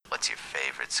What's your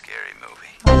favorite scary movie?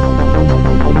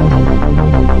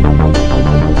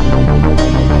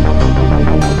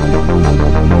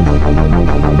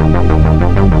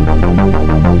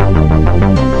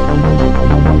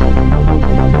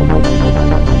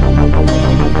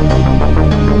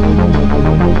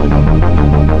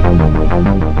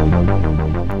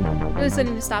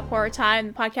 Listening to Stop Horror Time,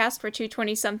 the podcast for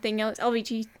 220-something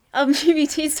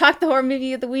LGBTs talk the horror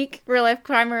movie of the week, real life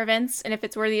crime or events, and if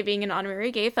it's worthy of being an honorary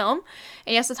gay film.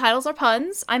 And yes, the titles are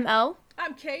puns. I'm Elle.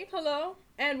 I'm Kate. Hello.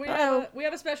 And we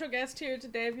have a special guest here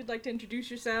today. If you'd like to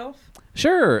introduce yourself.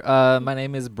 Sure. My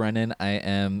name is Brennan. I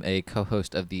am a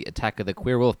co-host of the Attack of the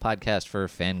Queer Wolf podcast for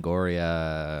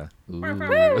Fangoria.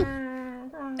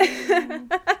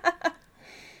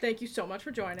 Thank you so much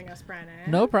for joining us, Brennan.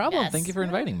 No problem. Yes. Thank you for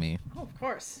inviting me. Oh, of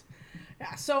course.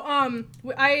 Yeah. So,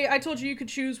 I told you could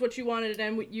choose what you wanted,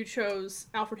 and you chose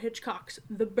Alfred Hitchcock's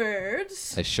The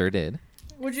Birds. I sure did.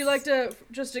 Would you like to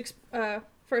just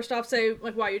first off say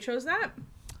like why you chose that?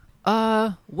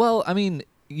 Well, I mean,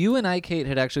 you and I, Kate,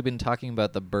 had actually been talking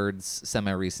about The Birds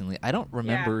semi-recently. I don't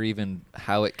remember even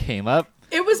how it came up.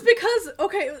 It was because,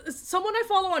 someone I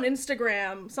follow on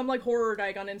Instagram, some, like, horror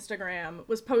dyke on Instagram,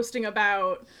 was posting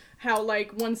about how,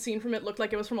 like, one scene from it looked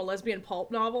like it was from a lesbian pulp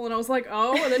novel, and I was like,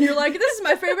 oh, and then you're like, this is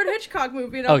my favorite Hitchcock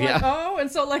movie, and I'm like, oh, and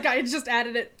so, like, I just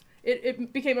added it.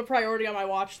 It became a priority on my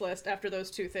watch list after those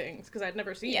two things, because I'd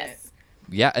never seen it.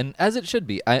 Yeah, and as it should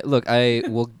be.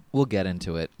 We'll get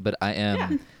into it, but I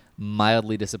am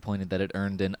mildly disappointed that it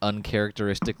earned an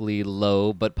uncharacteristically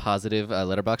low but positive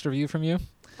Letterboxd review from you.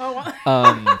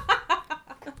 Oh,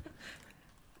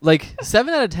 like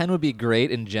 7 out of 10 would be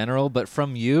great in general, but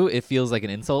from you, it feels like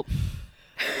an insult.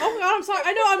 Oh God, I'm sorry.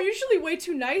 I know I'm usually way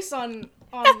too nice on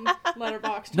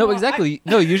Letterboxd. No, exactly.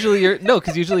 Usually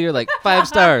you're like 5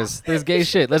 stars. There's gay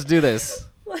shit. Let's do this.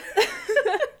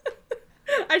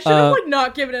 I should have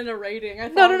not given it a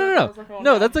rating.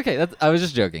 No, that's okay. I was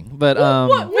just joking. But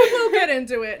we'll get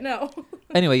into it. No.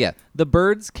 Anyway, yeah, The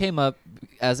Birds came up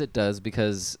as it does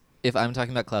because if I'm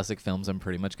talking about classic films, I'm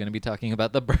pretty much going to be talking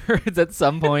about The Birds at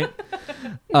some point.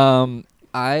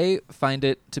 I find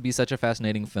it to be such a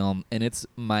fascinating film, and it's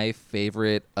my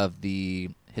favorite of the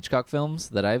Hitchcock films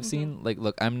that I've seen. Like,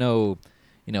 look, I'm no,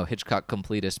 Hitchcock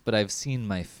completist, but I've seen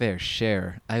my fair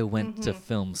share. I went to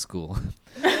film school.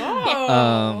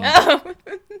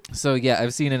 So yeah,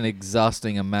 I've seen an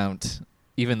exhausting amount,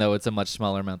 even though it's a much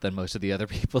smaller amount than most of the other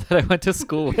people that I went to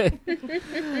school with.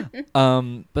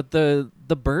 But the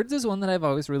Birds is one that I've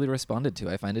always really responded to.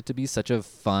 I find it to be such a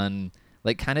fun,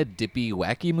 like kind of dippy,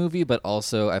 wacky movie, but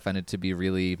also I find it to be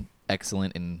really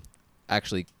excellent in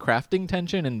actually crafting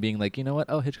tension and being like, you know what?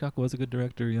 Oh, Hitchcock was a good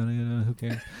director. Yada yada. Who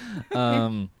cares?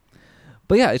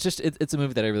 But yeah, it's a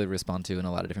movie that I really respond to in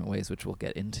a lot of different ways, which we'll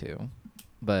get into.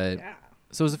 But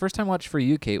so was the first time watch for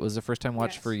you, Kate? Was the first time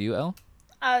watch for you, Elle?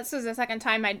 This was the second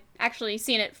time I'd actually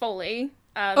seen it fully.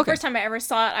 The first time I ever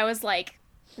saw it, I was like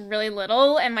really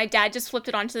little, and my dad just flipped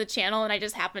it onto the channel, and I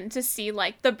just happened to see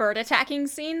like the bird attacking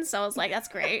scene, so I was like, that's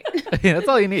great. Yeah, that's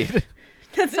all you need.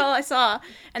 That's all I saw.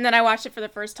 And then I watched it for the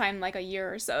first time like a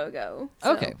year or so ago.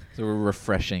 So. Okay, so we're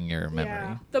refreshing your memory.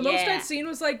 Yeah. The most I'd seen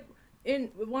was like in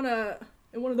one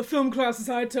of the film classes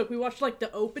I took, we watched like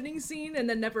the opening scene and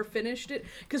then never finished it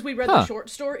because we read the short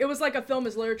story. It was like a film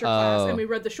as literature class, and we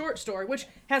read the short story, which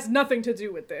has nothing to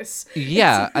do with this.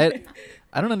 Yeah,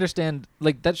 I don't understand.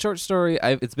 Like that short story,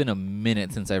 it's been a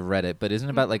minute since I've read it, but isn't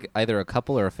it about like either a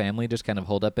couple or a family just kind of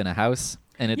holed up in a house?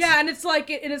 And it's like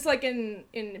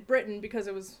in Britain because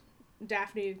it was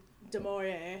Daphne du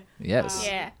Maurier. Yes.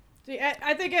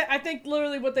 I think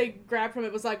literally what they grabbed from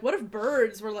it was like, what if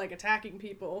birds were like attacking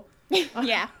people?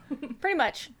 Yeah, pretty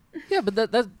much. Yeah, but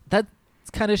that's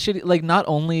kind of shitty. Like, not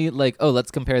only like, oh,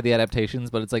 let's compare the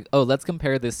adaptations, but it's like, oh, let's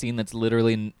compare this scene that's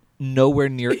literally nowhere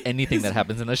near anything that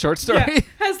happens in the short story. Yeah,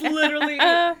 has literally.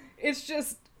 It's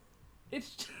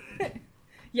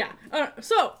yeah.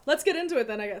 So let's get into it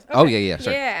then, I guess. Okay. Oh yeah,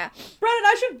 sure. Yeah. Brennan,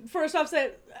 I should first off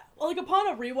say, like, upon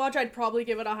a rewatch, I'd probably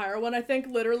give it a higher one. I think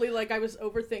literally, like, I was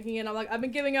overthinking it. I'm like, I've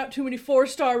been giving out too many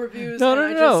 4-star reviews.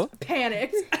 I just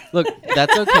panicked. Look,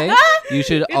 that's okay. You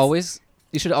should always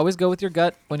go with your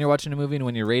gut when you're watching a movie and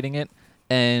when you're rating it,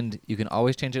 and you can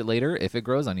always change it later if it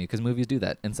grows on you, because movies do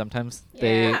that, and sometimes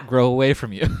they grow away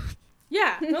from you.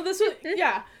 Yeah. No, this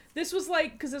was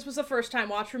like, because this was a first time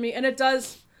watch for me, and it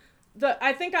does.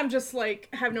 I think I'm just like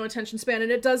have no attention span,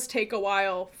 and it does take a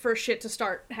while for shit to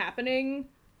start happening.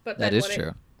 But then that is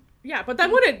true. Yeah, but then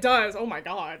when it does, oh my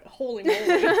god, holy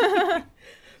moly!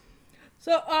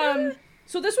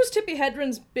 So this was Tippi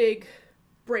Hedren's big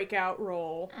breakout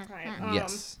role, right?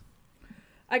 Yes.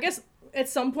 I guess at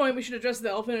some point we should address the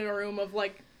elephant in a room of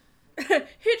like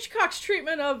Hitchcock's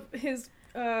treatment of his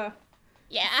female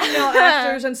Yeah.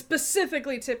 actors, and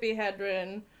specifically Tippi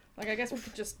Hedren. Like, I guess we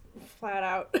could just flat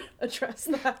out address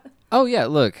that. Oh yeah,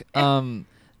 look.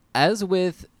 As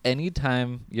with any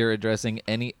time you're addressing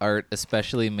any art,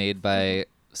 especially made by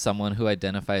someone who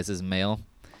identifies as male,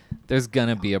 there's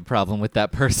gonna be a problem with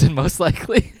that person most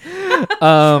likely.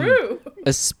 True.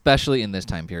 Especially in this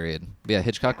time period. Yeah,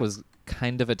 Hitchcock was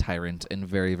kind of a tyrant and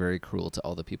very, very cruel to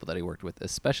all the people that he worked with,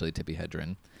 especially Tippi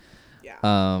Hedren. Yeah.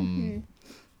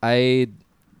 I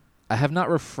have not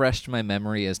refreshed my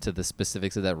memory as to the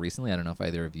specifics of that recently. I don't know if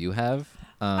either of you have.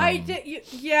 I did.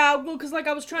 Yeah. Well, because like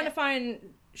I was trying to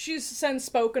find. She's since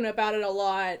spoken about it a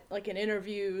lot, like in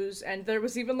interviews, and there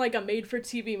was even like a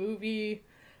made-for-TV movie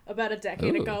about a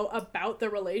decade Ooh. ago about the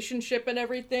relationship and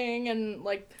everything, and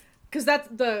like, because that's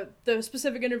the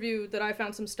specific interview that I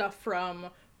found some stuff from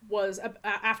was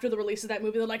after the release of that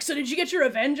movie. They're like, so did you get your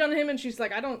revenge on him? And she's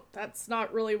like, that's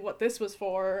not really what this was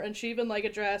for. And she even like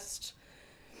addressed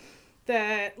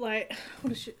that, like,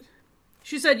 what is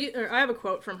she said, I have a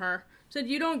quote from her. Said,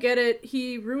 "You don't get it.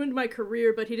 He ruined my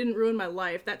career, but he didn't ruin my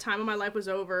life. That time of my life was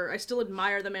over. I still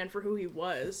admire the man for who he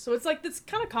was." So it's like this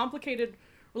kind of complicated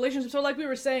relationship. So like we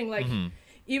were saying, like,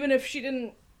 even if she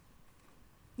didn't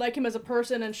like him as a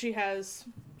person and she has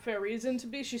fair reason to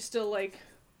be, she still like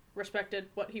respected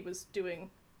what he was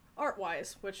doing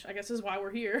art-wise, which I guess is why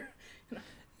we're here.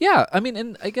 Yeah, I mean,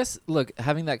 and I guess, look,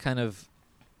 having that kind of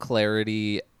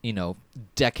clarity,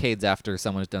 decades after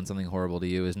someone has done something horrible to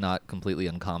you is not completely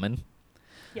uncommon.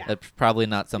 Yeah. That's probably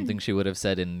not something she would have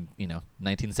said in,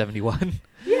 1971.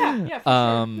 Yeah,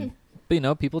 for sure.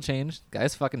 But, people change.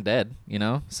 Guy's fucking dead,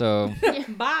 So,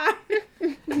 Bye.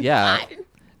 yeah.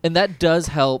 And that does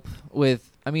help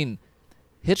with,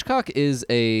 Hitchcock is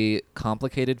a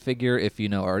complicated figure if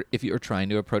you're trying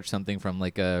to approach something from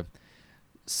like a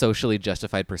socially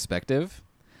justified perspective.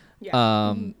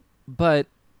 Yeah. But,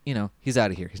 he's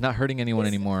out of here. He's not hurting anyone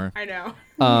anymore. I know.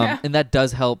 And that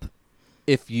does help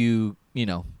if you,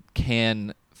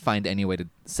 can find any way to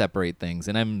separate things.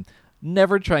 And I'm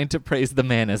never trying to praise the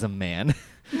man as a man.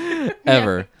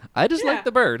 Ever. I just like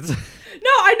the birds. No,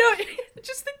 I know. I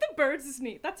just think the birds is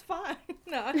neat. That's fine.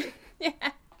 No. Yeah.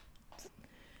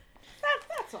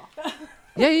 That's all.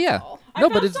 Yeah. I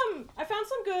found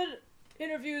some good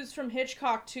interviews from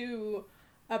Hitchcock too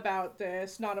about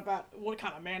this, not about what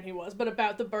kind of man he was, but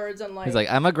about the birds and like. He's like,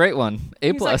 I'm a great one.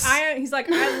 A plus. I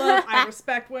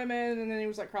respect women, and then he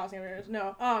was like crossing over.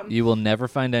 No. You will never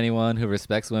find anyone who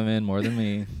respects women more than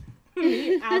me.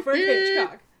 Me, Alfred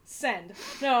Hitchcock. Send.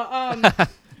 No.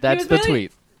 That's the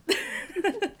tweet.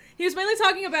 He was mainly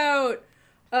talking about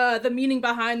the meaning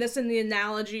behind this and the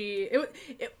analogy.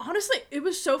 Honestly, it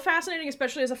was so fascinating,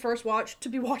 especially as a first watch, to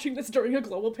be watching this during a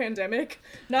global pandemic.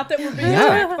 Not that we're being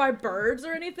attacked by birds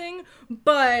or anything,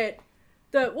 but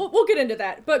we'll get into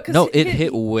that. But it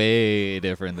hit way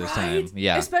different this time.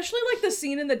 Yeah, especially like the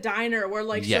scene in the diner where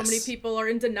like so many people are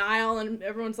in denial and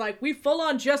everyone's like, we full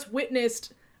on just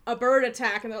witnessed a bird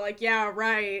attack, and they're like, yeah,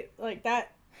 right, like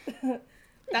that.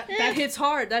 that hits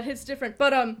hard. That hits different.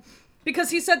 But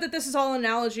because he said that this is all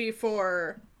analogy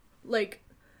for, like,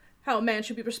 how a man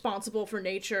should be responsible for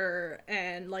nature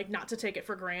and, like, not to take it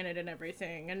for granted and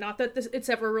everything. And not that it's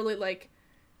ever really, like,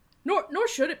 nor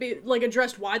should it be, like,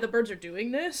 addressed why the birds are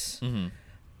doing this. Mm-hmm.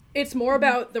 It's more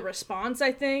about the response,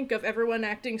 I think, of everyone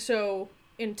acting so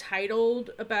entitled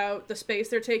about the space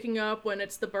they're taking up when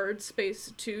it's the birds'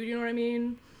 space, too. You know what I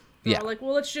mean? They're Yeah. like,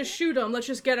 well, let's just shoot them. Let's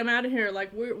just get them out of here.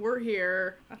 Like, we're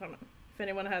here. I don't know if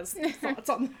anyone has thoughts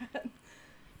on that.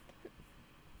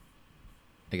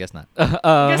 I guess not.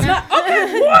 Guess not.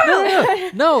 Okay.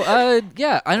 Wow. No.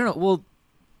 Yeah. I don't know. Well,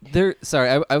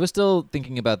 sorry. I was still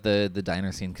thinking about the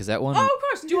diner scene because that one. Oh, of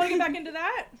course. Do you want to get back into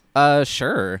that?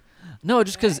 Sure. No,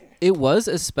 just because it was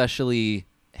especially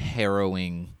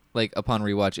harrowing, like upon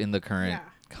rewatch in the current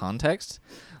context,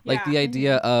 like the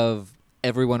idea of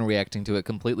everyone reacting to it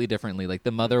completely differently, like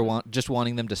the mother just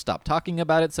wanting them to stop talking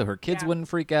about it so her kids wouldn't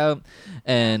freak out,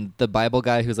 and the Bible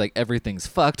guy who's like, everything's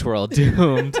fucked, we're all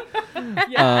doomed.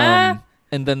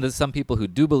 And then there's some people who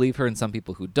do believe her and some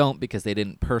people who don't because they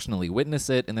didn't personally witness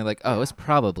it, and they're like, oh, it's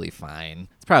probably fine,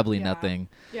 it's probably nothing.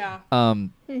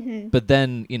 But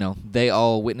then they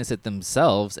all witness it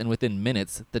themselves, and within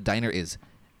minutes the diner is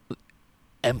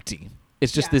empty.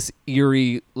 It's just this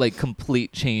eerie, like,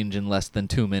 complete change in less than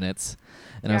 2 minutes.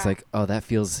 And I was like, oh, that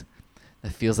feels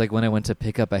like when I went to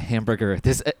pick up a hamburger at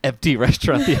this empty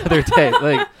restaurant the other day.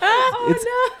 Like,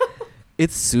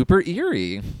 it's super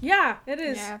eerie. Yeah, it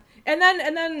is. Yeah. And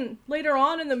then later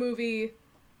on in the movie,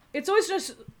 it's always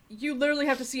just you literally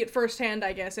have to see it firsthand,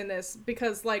 I guess, in this,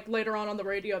 because, like, later on the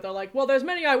radio, they're like, well, there's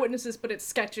many eyewitnesses, but it's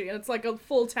sketchy, and it's like a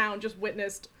full town just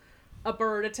witnessed a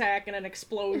bird attack and an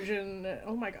explosion.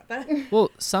 Oh my god, that...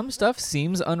 Well, some stuff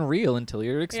seems unreal until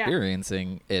you're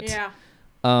experiencing it. Yeah.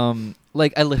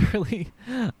 Like, I literally,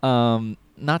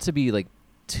 not to be, like,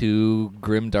 too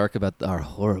grim dark about our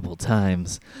horrible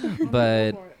times,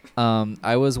 but...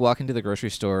 I was walking to the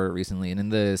grocery store recently, and in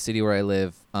the city where I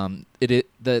live,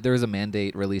 there was a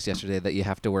mandate released yesterday that you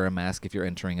have to wear a mask if you're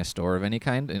entering a store of any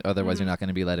kind, and otherwise you're not going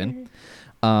to be let in.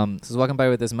 So I was walking by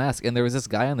with this mask, and there was this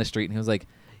guy on the street, and he was like,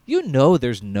 "You know,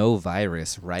 there's no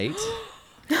virus, right?"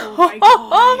 Oh my god.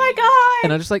 Oh my god!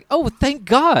 And I'm just like, "Oh, thank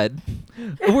God,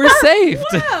 we're saved."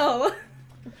 Wow.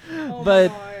 Oh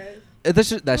But my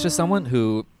god. that's just someone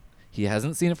who. He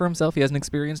hasn't seen it for himself. He hasn't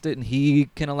experienced it, and he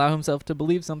can allow himself to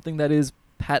believe something that is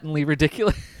patently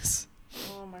ridiculous.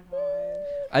 Oh my god.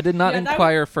 I did not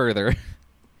inquire further.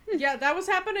 Yeah, that was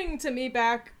happening to me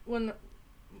back when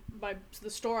the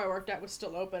store I worked at was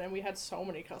still open, and we had so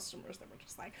many customers that were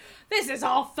just like, "This is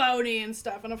all phony" and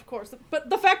stuff. And of course, but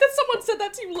the fact that someone said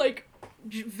that to you like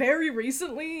very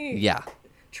recently, Yeah.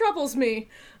 troubles me.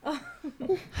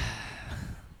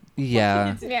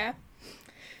 Yeah. Yeah.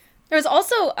 There was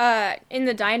also in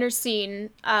the diner scene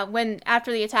when after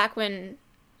the attack when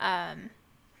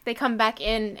they come back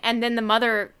in and then the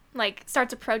mother like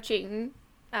starts approaching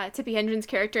Tippi Hedren's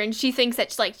character and she thinks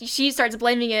that she starts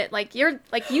blaming it like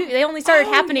they only started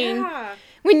happening Yeah.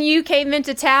 when you came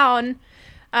into town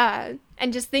and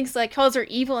just thinks like calls her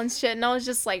evil and shit, and I was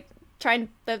just like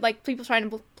people trying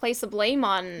to place the blame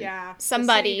on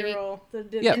somebody the city girl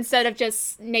that did Yeah. instead of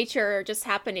just nature just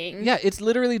happening. Yeah, it's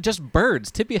literally just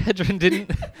birds. Tippi Hedren didn't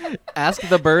ask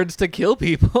the birds to kill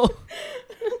people.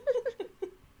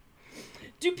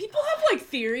 Do people have like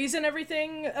theories and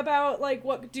everything about like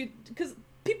what do? Because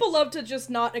people love to just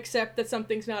not accept that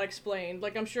something's not explained.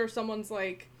 Like I'm sure someone's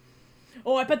like,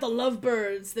 "Oh, I bet the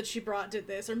lovebirds that she brought did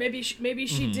this," or maybe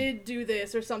she did do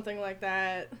this or something like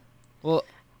that. Well,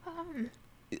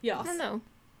 Yes. I don't know.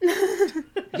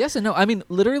 yes and no. I mean,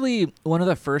 literally, one of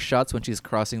the first shots when she's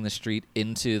crossing the street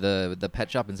into the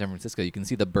pet shop in San Francisco, you can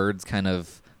see the birds kind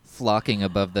of flocking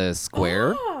above the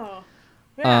square. Oh.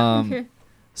 Yeah.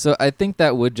 So I think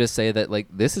that would just say that, like,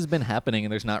 this has been happening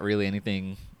and there's not really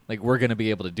anything, like, we're going to be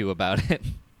able to do about it.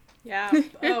 Yeah.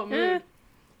 Oh, mood.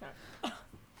 Yeah.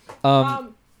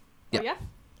 Oh, yeah?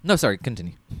 No, sorry,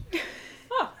 continue.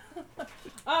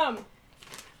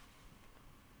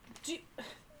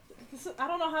 I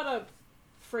don't know how to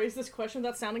phrase this question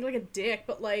without sounding like a dick,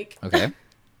 but like, Okay.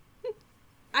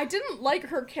 I didn't like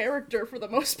her character for the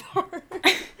most part.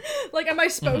 Like, am I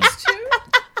supposed to?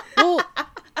 Well,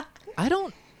 I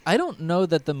don't know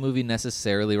that the movie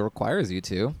necessarily requires you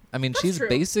to. I mean, she's true.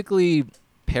 basically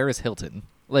Paris Hilton.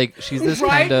 Like, she's this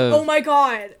Right? kind of... Oh my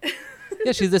god.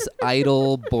 Yeah, she's this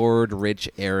idle, bored, rich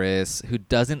heiress who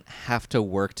doesn't have to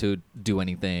work to do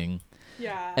anything.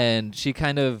 Yeah. And she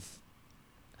kind of...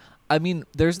 I mean,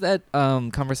 there's that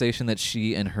conversation that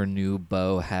she and her new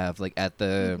beau have, like, at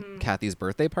the Kathy's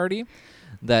birthday party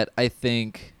that I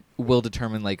think will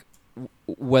determine, like,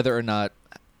 whether or not,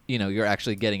 you know, you're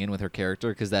actually getting in with her character,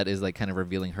 because that is, like, kind of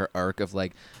revealing her arc of,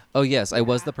 like, oh, yes, I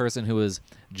was the person who was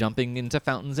jumping into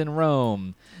fountains in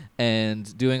Rome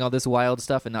and doing all this wild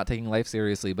stuff and not taking life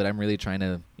seriously, but I'm really trying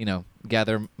to, you know,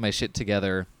 gather my shit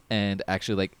together and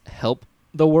actually, like, help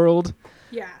the world.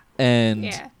 Yeah. And...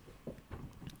 Yeah.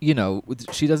 You know,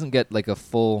 she doesn't get, like, a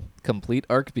full, complete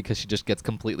arc because she just gets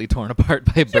completely torn apart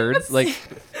by birds, like,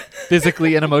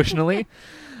 physically and emotionally.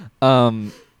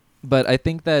 But I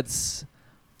think that's,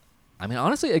 I mean,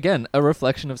 honestly, again, a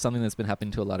reflection of something that's been happening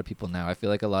to a lot of people now. I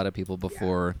feel like a lot of people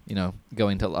before, you know,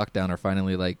 going to lockdown are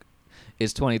finally like,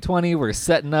 it's 2020, we're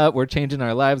setting up, we're changing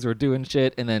our lives, we're doing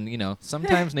shit. And then, you know,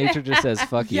 sometimes nature just says,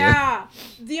 fuck you. Yeah.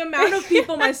 The amount of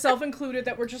people, myself included,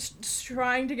 that were just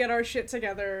trying to get our shit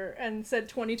together and said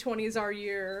 2020 is our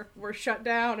year were shut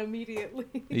down immediately.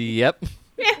 Yep.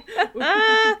 Now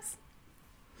I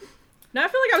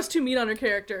feel like I was too mean on her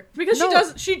character.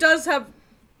 Because she does have,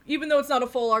 even though it's not a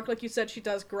full arc, like you said, she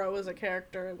does grow as a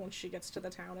character once she gets to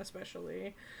the town,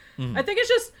 especially. I think it's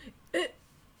just,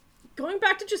 going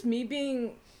back to just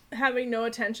me having no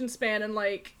attention span and,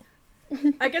 like,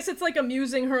 I guess it's, like,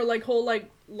 amusing her, like, whole,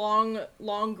 like, long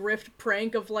grift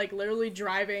prank of, like, literally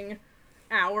driving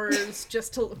hours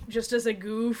just as a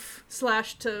goof /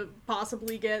 to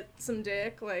possibly get some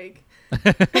dick, like...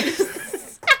 It's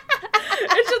just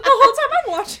the whole time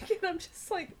I'm watching it, I'm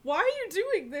just like, why are you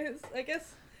doing this? I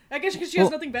guess because she has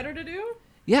nothing better to do?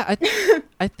 Yeah,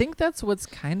 I think that's what's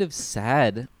kind of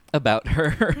sad about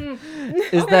her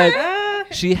is that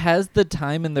She has the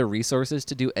time and the resources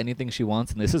to do anything she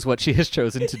wants, and this is what she has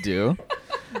chosen to do.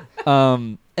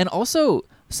 And also,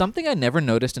 something I never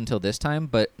noticed until this time,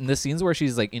 but in the scenes where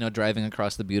she's like, driving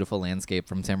across the beautiful landscape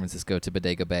from San Francisco to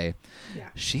Bodega Bay,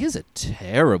 she is a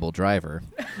terrible driver.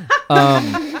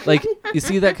 Like, you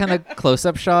see that kind of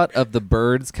close-up shot of the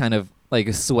birds kind of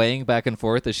like swaying back and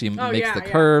forth as she makes the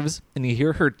curves, and you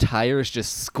hear her tires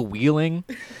just squealing.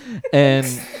 And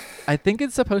I think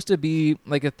it's supposed to be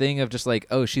like a thing of just like,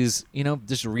 oh, she's,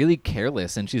 just really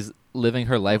careless and she's living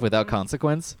her life without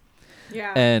consequence.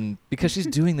 Yeah. And because she's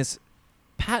doing this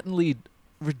patently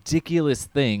ridiculous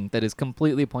thing that is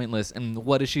completely pointless, and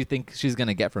what does she think she's going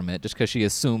to get from it just because she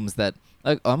assumes that,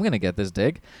 like, oh, I'm going to get this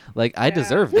dig? Like, I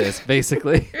deserve this,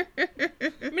 basically.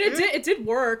 I mean, it did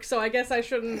work, so I guess I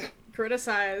shouldn't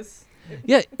criticize.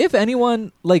 Yeah, if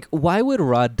anyone, like, why would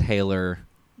Rod Taylor,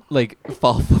 like,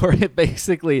 fall for it,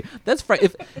 basically? That's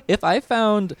if I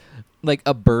found, like,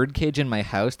 a bird cage in my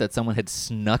house that someone had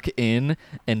snuck in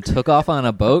and took off on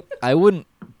a boat, I wouldn't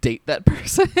date that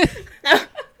person.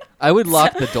 I would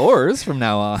lock the doors from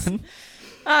now on.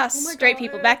 Straight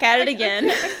people back at it again.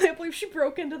 I can't believe she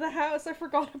broke into the house. I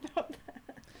forgot about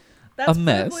that. That's a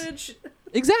mess. Privilege.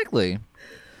 Exactly.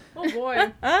 Oh,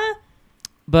 boy.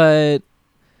 But,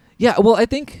 yeah, well, I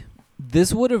think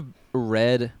this would have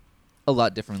read a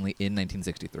lot differently in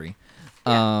 1963.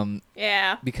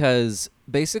 Yeah. Because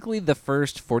basically the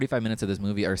first 45 minutes of this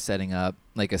movie are setting up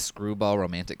like a screwball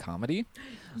romantic comedy.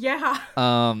 Yeah.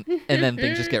 And then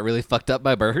things just get really fucked up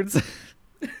by birds.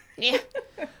 Yeah.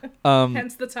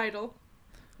 Hence the title.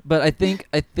 But I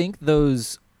think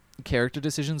those character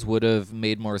decisions would have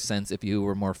made more sense if you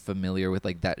were more familiar with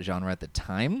like that genre at the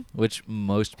time, which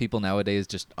most people nowadays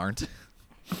just aren't.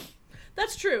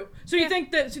 That's true. So you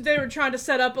think that they were trying to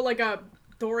set up like a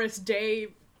Doris Day,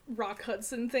 Rock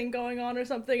Hudson thing going on or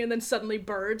something, and then suddenly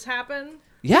birds happen?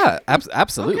 Yeah,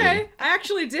 absolutely. Okay, I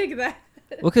actually dig that.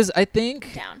 Well, because I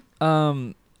think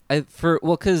Down.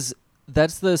 because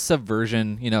that's the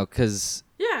subversion, because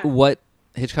Yeah. what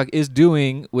Hitchcock is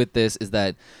doing with this is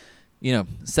that,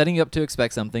 setting you up to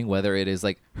expect something, whether it is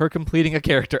like her completing a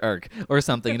character arc or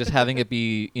something, just having it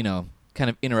be, kind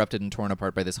of interrupted and torn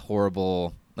apart by this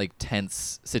horrible, like,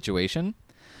 tense situation.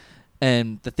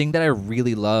 And the thing that I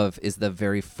really love is the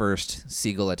very first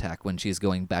seagull attack when she's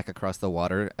going back across the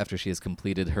water after she has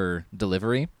completed her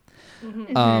delivery.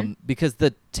 Because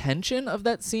the tension of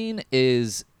that scene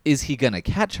is he going to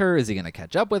catch her? Is he going to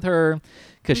catch up with her?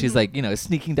 Because she's like,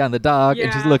 sneaking down the dock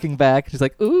and she's looking back. She's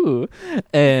like, ooh.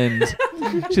 And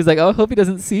she's like, oh, I hope he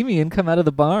doesn't see me and come out of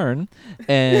the barn.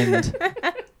 And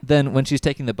then when she's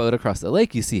taking the boat across the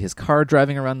lake, you see his car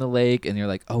driving around the lake, and you're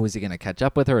like, oh, is he going to catch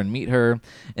up with her and meet her?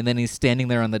 And then he's standing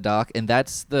there on the dock, and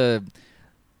that's the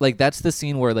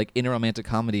scene where, like, in a romantic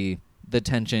comedy, the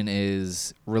tension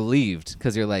is relieved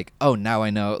because you're like, oh, now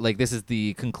I know. Like, this is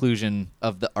the conclusion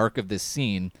of the arc of this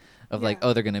scene of like,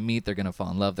 oh, they're going to meet, they're going to fall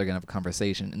in love, they're going to have a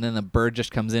conversation. And then the bird just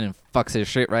comes in and fucks his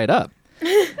shit right up.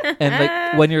 And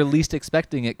like when you're least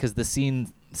expecting it, because the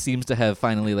scene seems to have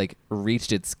finally like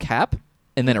reached its cap,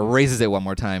 and then it raises it one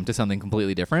more time to something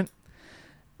completely different.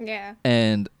 Yeah.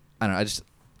 And I don't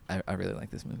know, I really like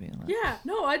this movie a lot. Yeah,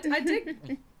 no, I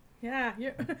dig. Yeah,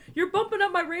 you're bumping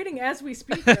up my rating as we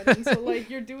speak, Brendan, so like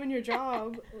you're doing your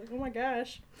job. Like, oh my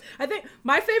gosh. I think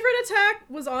my favorite attack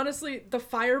was honestly the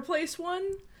fireplace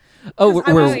one. Oh,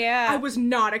 I was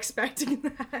not expecting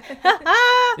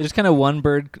that. Just kind of one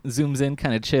bird zooms in,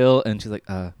 kind of chill, and she's like,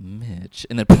 Mitch,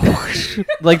 and then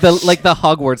like the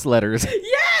Hogwarts letters.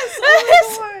 Yes.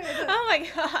 Oh my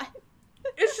god.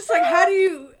 It's just like, how do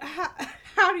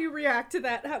you react to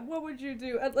that? What would you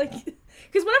do? Like,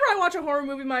 because whenever I watch a horror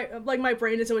movie, my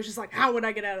brain is always just like, how would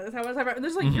I get out of this? How would I?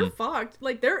 There's like, you're fucked.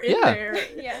 Like they're in there.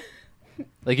 Yeah.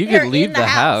 Like you They're could leave in the the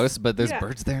house, but there's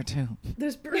birds there too.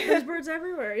 There's birds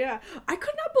everywhere. Yeah, I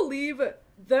could not believe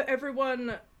that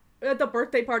everyone at the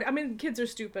birthday party. I mean, kids are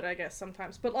stupid, I guess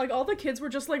sometimes, but like all the kids were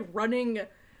just like running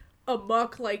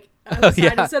amok, like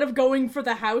outside instead of going for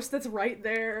the house that's right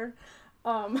there.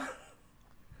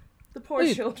 The poor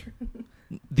children.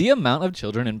 The amount of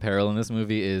children in peril in this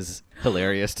movie is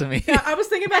hilarious to me. Yeah, I was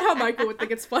thinking about how Michael would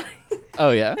think it's funny. Oh,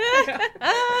 yeah?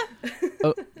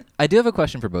 Oh, I do have a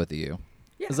question for both of you.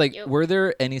 Yeah. It's like, were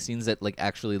there any scenes that like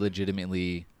actually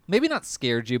legitimately, maybe not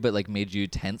scared you, but like made you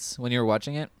tense when you were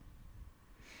watching it?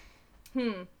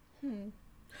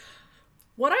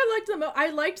 What I liked the most, I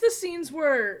liked the scenes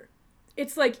where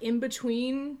it's like in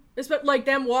between, like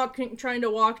them trying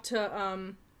to walk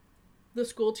to the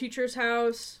school teacher's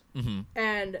house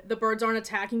and the birds aren't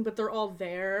attacking, but they're all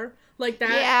there. Like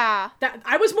that. Yeah. That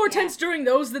I was more tense during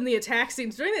those than the attack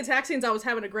scenes. During the attack scenes, I was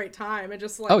having a great time and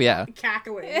just like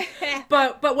cackling.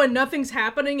 but when nothing's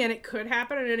happening and it could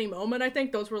happen at any moment, I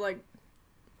think those were like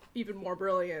even more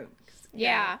brilliant.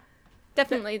 Yeah.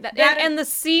 Definitely. And the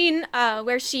scene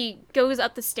where she goes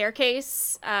up the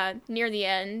staircase near the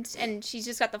end, and she's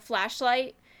just got the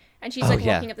flashlight, and she's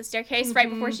walking up the staircase right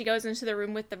before she goes into the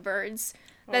room with the birds.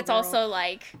 That's also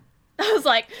like, I was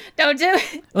like, don't do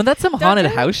it. Well, that's some haunted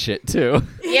house shit too.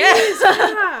 Yes.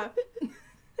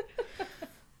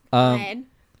 But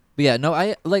yeah, no,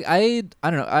 I don't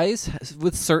know.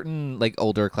 With certain like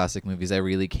older classic movies, I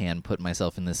really can put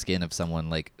myself in the skin of someone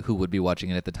like who would be watching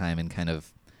it at the time and kind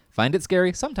of find it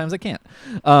scary. Sometimes I can't.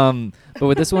 But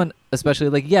with this one, especially,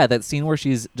 like, yeah, that scene where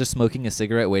she's just smoking a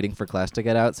cigarette waiting for class to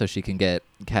get out so she can get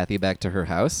Kathy back to her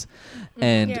house.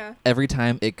 And every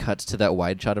time it cuts to that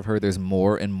wide shot of her, there's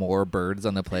more and more birds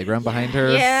on the playground behind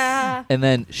her. Yeah. And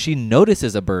then she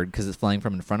notices a bird because it's flying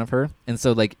from in front of her. And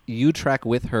so, like, you track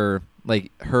with her,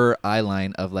 like, her eye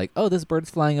line of, like, oh, this bird's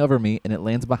flying over me, and it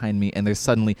lands behind me, and there's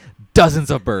suddenly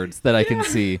dozens of birds that I can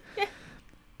see.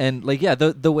 And, like, yeah,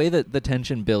 the way that the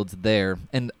tension builds there,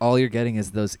 and all you're getting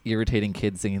is those irritating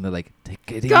kids singing the, like,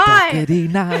 tickety-tockety,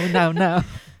 now.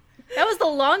 That was the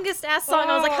longest ass song.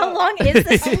 I was like, how long is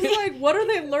this? I was like, what are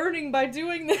they learning by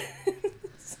doing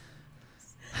this?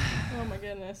 Oh my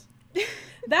goodness.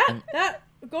 That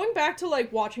going back to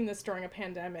like watching this during a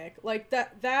pandemic, like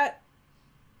that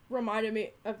reminded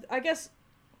me of, I guess,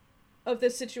 of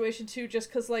this situation too, just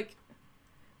because like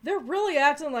they're really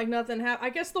acting like nothing happened. I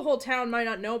guess the whole town might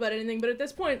not know about anything, but at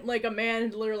this point, like, a man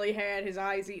had literally had his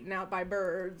eyes eaten out by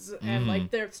birds, and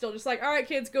like they're still just like, all right,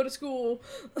 kids, go to school.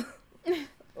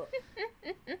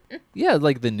 Yeah,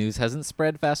 like, the news hasn't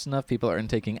spread fast enough. People aren't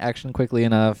taking action quickly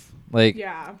enough. Like,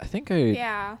 yeah. I think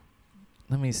Yeah.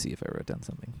 Let me see if I wrote down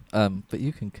something. But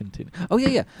you can continue. Oh,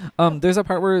 yeah. There's a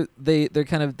part where they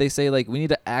say, like, we need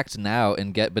to act now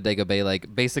and get Bodega Bay,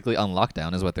 like, basically on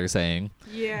lockdown is what they're saying.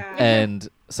 Yeah. And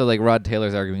so, like, Rod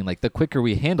Taylor's arguing, like, the quicker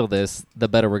we handle this, the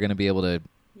better we're going to be able to,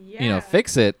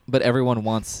 fix it. But everyone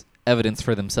wants evidence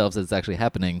for themselves that it's actually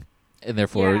happening. And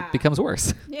therefore it becomes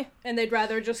worse. Yeah. And they'd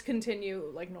rather just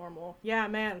continue like normal. Yeah,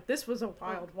 man, this was a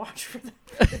wild watch for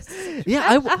them.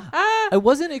 Yeah, I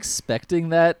wasn't expecting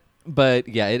that, but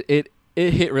yeah, it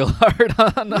hit real hard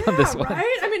on this one.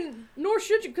 Right? I mean, nor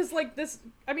should you, because like this,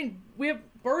 I mean,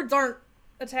 birds aren't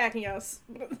attacking us.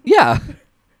 Yeah.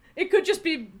 It could just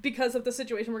be because of the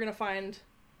situation we're going to find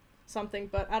something,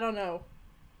 but I don't know.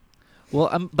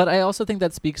 Well, but I also think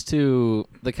that speaks to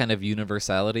the kind of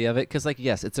universality of it, because, like,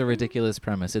 yes, it's a ridiculous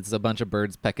premise. It's a bunch of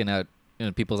birds pecking out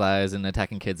people's eyes and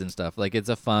attacking kids and stuff. Like, it's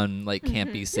a fun, like,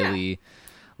 campy, silly,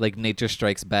 like, Nature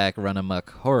Strikes Back, run amok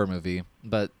horror movie.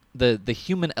 But the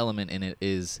human element in it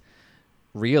is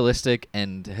realistic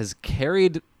and has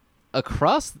carried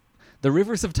across the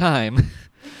rivers of time.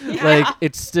 Like,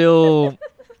 it still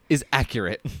is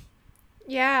accurate.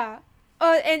 Yeah.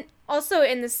 Oh, and also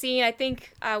in the scene, I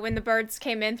think when the birds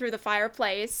came in through the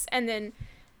fireplace, and then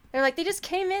they're like, they just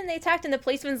came in, they attacked, and the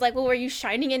policeman's like, well, were you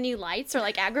shining any lights or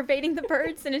like aggravating the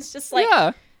birds? And it's just like,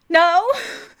 no.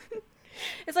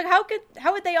 It's like,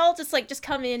 how would they all just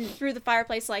come in through the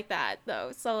fireplace like that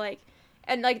though? So like,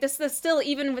 and like this still,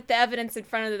 even with the evidence in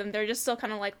front of them, they're just still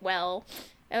kind of like, well,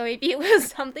 maybe it was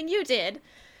something you did.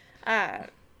 And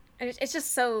it's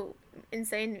just so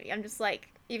insane to me. I'm just like,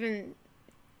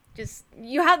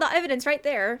 you have the evidence right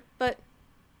there, but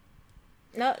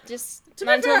no, just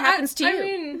not until it happens to you. I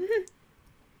mean,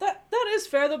 that is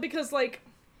fair though, because like,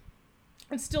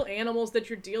 it's still animals that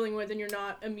you're dealing with, and you're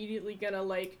not immediately gonna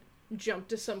like jump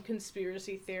to some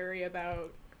conspiracy theory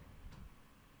about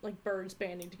like birds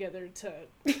banding together to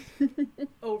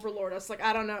overlord us. Like,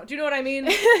 I don't know. Do you know what I mean?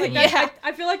 Like,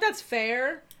 I feel like that's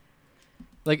fair.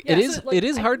 Like, it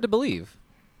is hard to believe,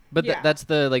 but that's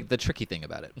the tricky thing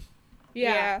about it.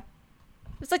 Yeah.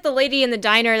 It's like the lady in the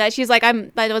diner that she's like,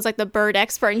 that was like the bird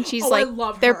expert, and she's like, I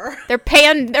love her. They're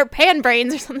pan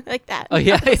brains or something like that. Oh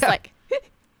yeah, It's like,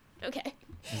 okay.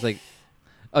 It's like,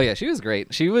 oh yeah, she was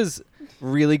great. She was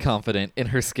really confident in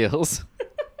her skills.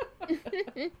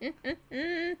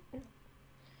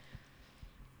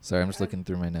 Sorry, I'm just looking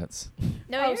through my notes.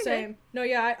 No, you're same. good. No,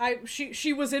 yeah,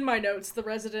 she was in my notes, the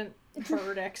resident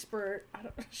bird expert. I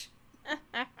don't.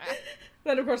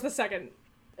 Then of course the second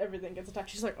everything gets attacked,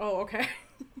 she's like, oh, okay.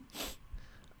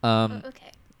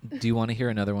 Okay. Do you want to hear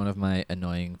another one of my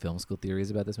annoying film school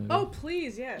theories about this movie? Oh,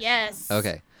 please, yes. Yes.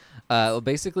 Okay. Well,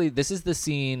 basically, this is the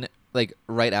scene, like,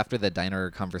 right after the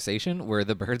diner conversation where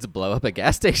the birds blow up a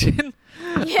gas station.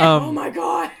 Yeah. Oh my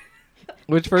god.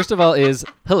 which first of all is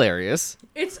hilarious.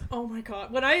 It's, oh my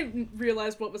god, when I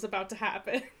realized what was about to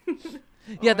happen.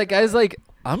 Yeah, the guy's like,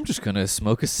 I'm just gonna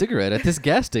smoke a cigarette at this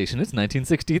gas station. It's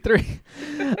 1963.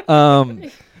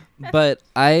 But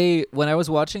when I was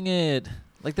watching it,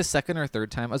 like the second or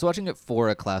third time, I was watching it for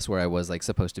a class where I was like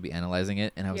supposed to be analyzing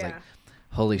it, and I was like,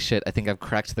 holy shit, I think I've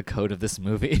cracked the code of this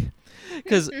movie.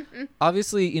 Because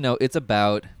obviously, it's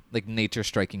about like nature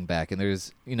striking back, and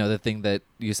there's the thing that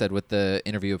you said with the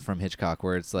interview from Hitchcock,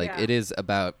 where it's like it is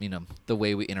about the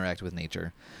way we interact with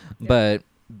nature. But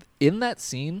in that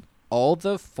scene, all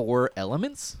the 4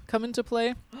 elements come into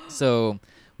play. So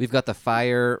we've got the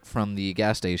fire from the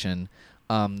gas station.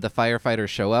 The firefighters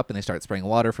show up and they start spraying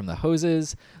water from the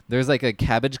hoses. There's like a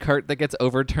cabbage cart that gets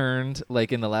overturned,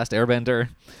 like in The Last Airbender.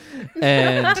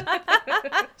 And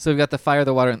so we've got the fire,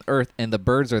 the water, and the earth, and the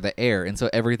birds are the air. And so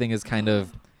everything is kind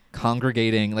of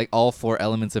congregating, like all 4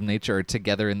 elements of nature are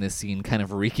together in this scene, kind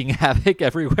of wreaking havoc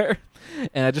everywhere.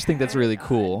 And I just think that's really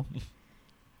cool.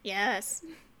 Yes.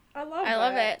 I love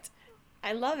it.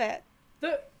 I love it.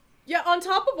 On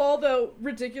top of all the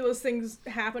ridiculous things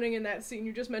happening in that scene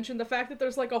you just mentioned, the fact that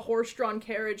there's like a horse-drawn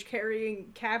carriage carrying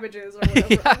cabbages or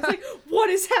whatever. I was like, what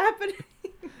is happening?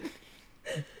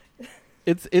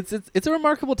 It's a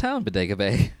remarkable town, Bodega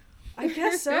Bay. I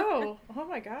guess so. Oh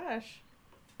my gosh.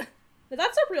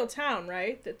 That's a real town,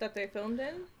 right? That they filmed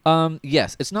in?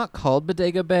 Yes, it's not called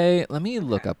Bodega Bay. Let me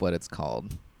look up what it's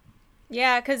called.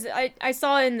 Yeah, because I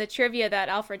saw in the trivia that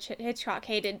Alfred Hitchcock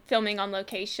hated filming on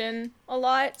location a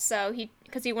lot, so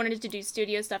because he wanted to do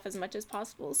studio stuff as much as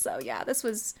possible. So yeah, this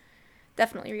was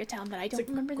definitely a town, but I don't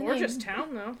remember the name. Gorgeous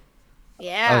town, though.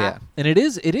 Yeah. Oh yeah, and it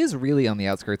is really on the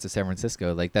outskirts of San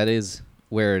Francisco. Like that is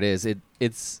where it is.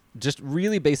 It's just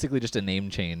really basically just a name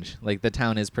change. Like the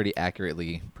town is pretty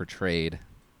accurately portrayed.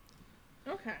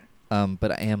 Okay.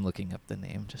 But I am looking up the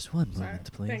name. Just one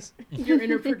moment, please. Your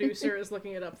inner producer is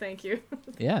looking it up. Thank you.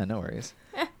 Yeah, no worries.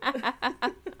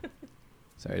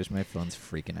 Sorry, just my phone's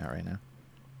freaking out right now.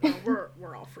 Well,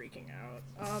 we're all freaking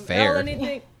out. Fair.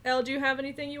 Elle, do you have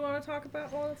anything you want to talk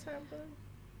about while it's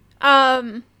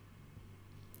happening?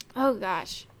 Oh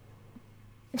gosh.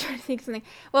 I'm trying to think of something.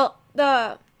 Well,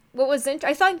 what was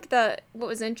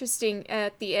interesting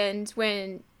at the end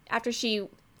when after she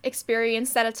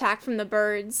experienced that attack from the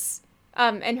birds,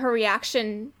 and her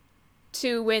reaction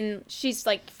to when she's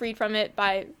like freed from it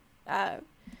by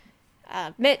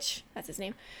Mitch, that's his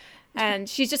name, and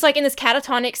she's just like in this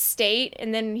catatonic state,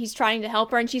 and then he's trying to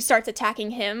help her and she starts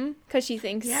attacking him because she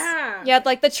thinks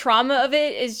like the trauma of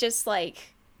it is just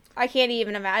like I can't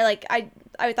even imagine. Like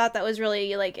I thought that was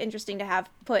really like interesting to have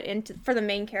put into for the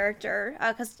main character,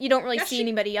 because you don't really see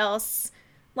anybody else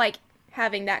like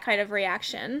having that kind of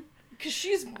reaction. Because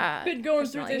she's been going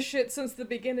through this shit since the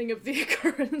beginning of the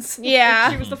occurrence.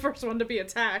 Yeah. She was the first one to be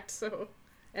attacked, so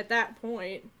at that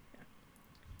point.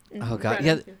 Oh, God.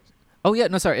 Yeah. Oh, yeah.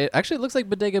 No, sorry. It actually looks like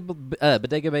Bodega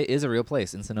Bay is a real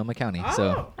place in Sonoma County. Oh.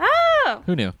 So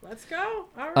who knew? Let's go.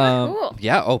 All right. Cool.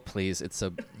 Yeah. Oh, please. It's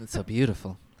so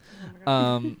beautiful.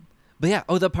 But yeah,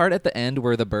 the part at the end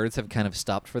where the birds have kind of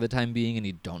stopped for the time being and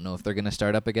you don't know if they're going to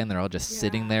start up again. They're all just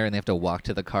sitting there and they have to walk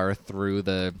to the car through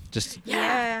the just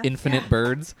infinite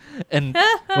birds. And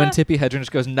when Tippi Hedren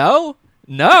just goes, no.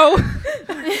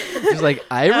 She's like,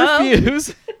 I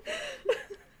refuse.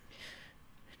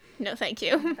 No, thank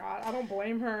you. Oh my God, I don't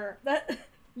blame her.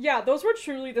 Those were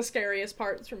truly the scariest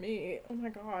parts for me. Oh my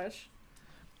gosh.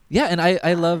 Yeah, and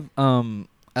I love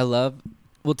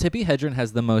well, Tippi Hedren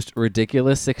has the most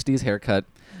ridiculous 60s haircut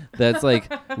that's like,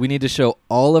 we need to show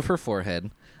all of her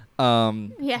forehead.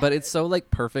 But it's so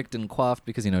like perfect and coiffed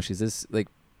because, she's this like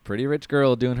pretty rich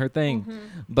girl doing her thing. Mm-hmm.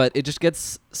 But it just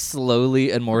gets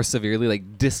slowly and more severely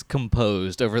like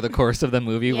discomposed over the course of the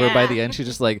movie where by the end she's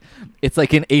just like, it's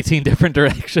like in 18 different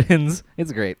directions.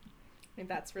 It's great. I think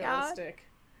that's realistic.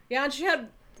 Yeah, and she had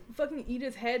fucking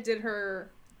Edith Head did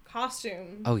her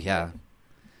costume. Oh, yeah.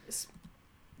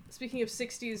 Speaking of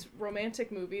 60s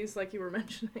romantic movies, like you were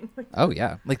mentioning. Oh,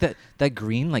 yeah. Like that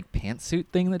green, like, pantsuit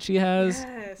thing that she has.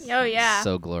 Yes. Oh, yeah.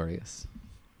 So glorious.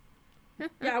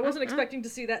 Yeah, I wasn't expecting to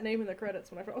see that name in the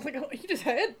credits when I was like, oh, you just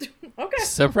had? Okay.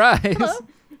 Surprise.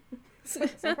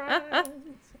 Surprise.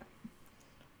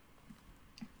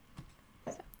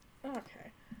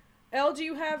 Okay. Elle, do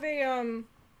you have a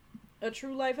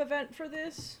true life event for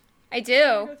this? I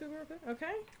do.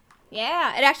 Okay.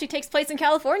 Yeah, it actually takes place in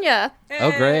California. Hey!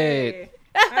 Oh, great.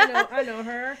 I know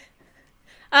her.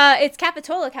 It's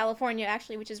Capitola, California,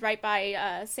 actually, which is right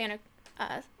by Santa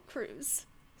Cruz.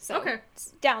 So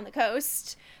it's down the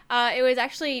coast. It was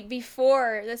actually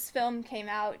before this film came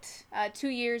out, 2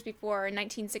 years before, in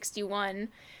 1961.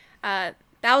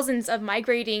 thousands of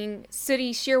migrating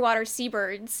sooty shearwater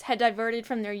seabirds had diverted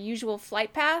from their usual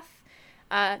flight path.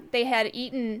 They had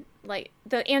eaten, like,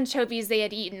 the anchovies they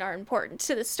had eaten are important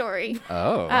to the story.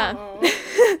 Oh.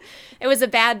 It was a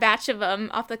bad batch of them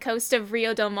off the coast of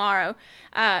Rio del Maro,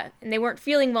 and they weren't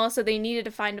feeling well, so they needed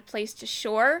to find a place to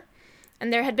shore.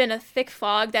 And there had been a thick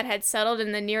fog that had settled,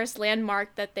 in the nearest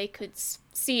landmark that they could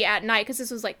see at night, because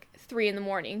this was like 3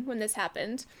 a.m. when this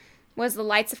happened, was the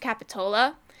lights of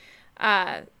Capitola.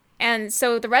 And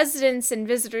so the residents and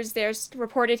visitors there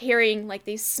reported hearing like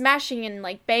these smashing and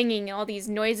like banging and all these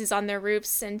noises on their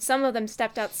roofs, and some of them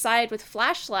stepped outside with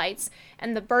flashlights,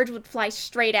 and the birds would fly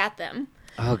straight at them.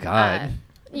 Oh, God.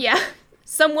 Yeah.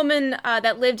 Some woman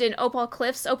that lived in Opal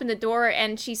Cliffs opened the door,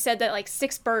 and she said that like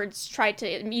 6 birds tried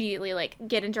to immediately like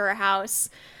get into her house.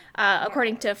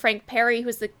 According to Frank Perry, who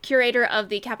was the curator of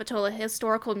the Capitola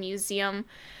Historical Museum.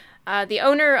 The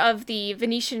owner of the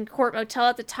Venetian Court Motel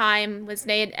at the time was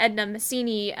named Edna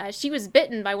Massini. She was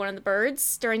bitten by one of the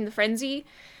birds during the frenzy.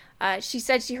 She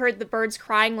said she heard the birds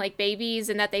crying like babies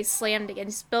and that they slammed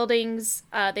against buildings.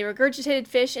 They regurgitated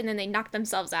fish, and then they knocked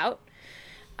themselves out.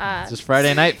 It's just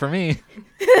Friday night for me.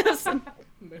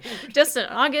 Just an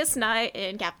August night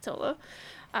in Capitola.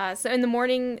 So in the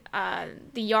morning,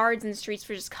 the yards and streets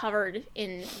were just covered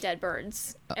in dead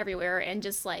birds everywhere, and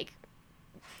just like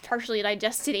partially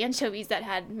digested anchovies that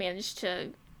had managed to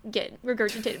get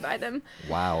regurgitated by them.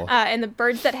 Wow. And the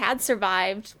birds that had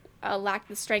survived lacked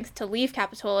the strength to leave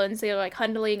Capitola, and so they were like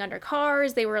huddling under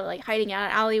cars. They were like hiding out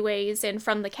in alleyways, and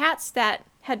from the cats that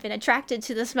had been attracted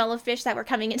to the smell of fish that were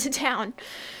coming into town.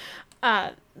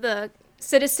 The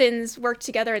citizens worked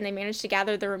together, and they managed to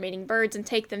gather the remaining birds and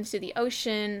take them to the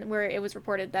ocean, where it was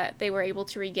reported that they were able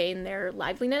to regain their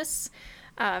liveliness.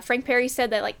 Frank Perry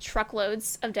said that like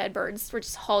truckloads of dead birds were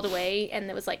just hauled away, and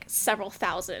there was like several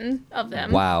thousand of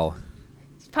them. Wow.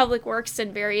 Public Works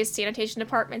and various sanitation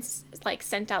departments like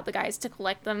sent out the guys to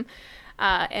collect them,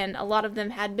 and a lot of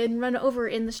them had been run over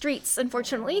in the streets,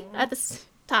 unfortunately, at this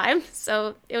time.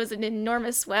 So it was an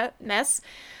enormous mess.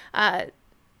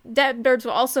 Dead birds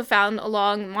were also found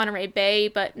along Monterey Bay,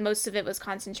 but most of it was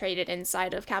concentrated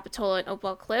inside of Capitola and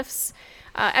Opal Cliffs.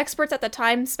 Experts at the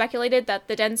time speculated that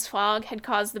the dense fog had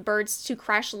caused the birds to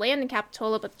crash land in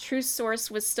Capitola, but the true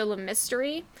source was still a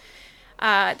mystery.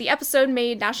 The episode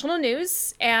made national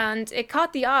news, and it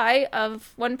caught the eye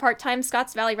of one part-time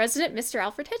Scotts Valley resident, Mr.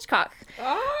 Alfred Hitchcock.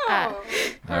 Oh.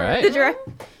 All right.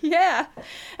 Yeah.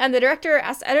 And the director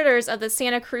asked editors of the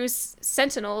Santa Cruz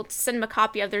Sentinel to send him a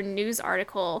copy of their news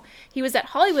article. He was at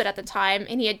Hollywood at the time,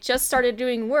 and he had just started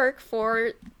doing work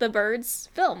for the Birds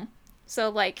film. So,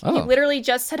 like, he literally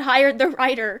just had hired the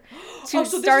writer to so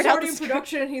start this is out already the in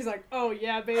production, and he's like, oh,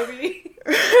 yeah, baby.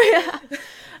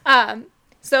 Yeah.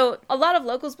 So a lot of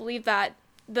locals believe that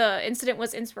the incident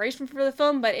was inspiration for the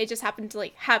film, but it just happened to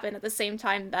like happen at the same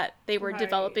time that they were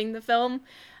developing the film.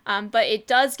 But it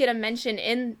does get a mention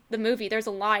in the movie. There's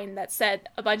a line that said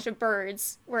a bunch of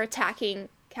birds were attacking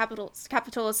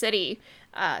Capitola City.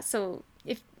 So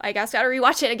if I guess gotta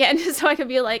rewatch it again so I can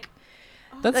be like,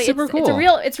 That's like, super cool.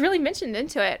 It's really mentioned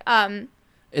into it.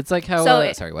 It's like how.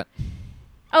 Sorry, what?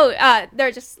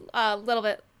 They're just a little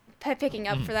bit picking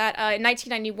up for that. In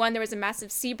 1991, there was a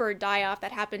massive seabird die-off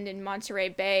that happened in Monterey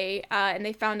Bay, and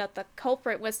they found out the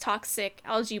culprit was toxic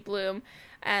algae bloom.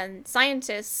 And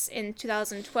scientists in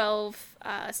 2012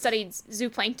 studied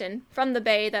zooplankton from the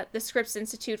bay that the Scripps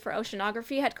Institute for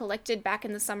Oceanography had collected back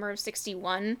in the summer of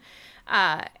 '61,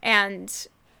 and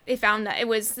they found that it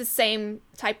was the same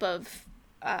type of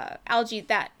algae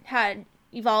that had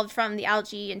evolved from the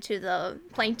algae into the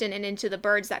plankton and into the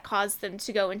birds that caused them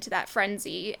to go into that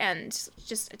frenzy and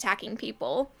just attacking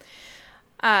people.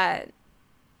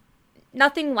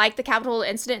 Nothing like the Capitola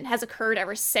incident has occurred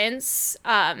ever since.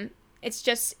 It's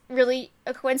just really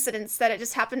a coincidence that it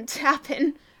just happened to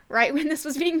happen right when this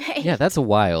was being made. Yeah, that's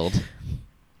wild.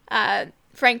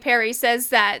 Frank Perry says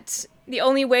that the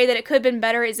only way that it could have been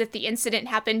better is if the incident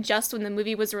happened just when the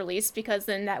movie was released, because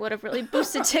then that would have really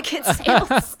boosted ticket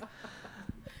sales.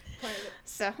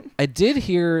 So I did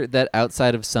hear that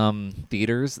outside of some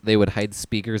theaters, they would hide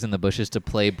speakers in the bushes to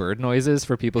play bird noises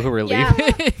for people who were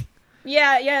leaving.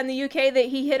 Yeah, in the UK,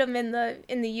 he hid them in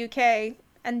the UK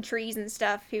and trees and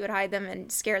stuff. He would hide them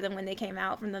and scare them when they came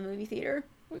out from the movie theater.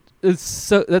 That's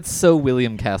so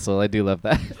William Castle. I do love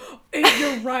that.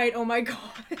 You're right. Oh my god.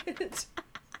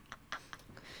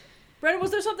 Brennan,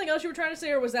 was there something else you were trying to say,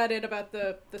 or was that it about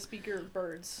the speaker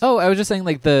birds? Oh, I was just saying,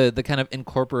 like, the kind of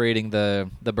incorporating the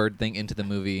bird thing into the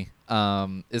movie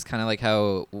is kind of like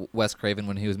how Wes Craven,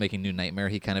 when he was making New Nightmare,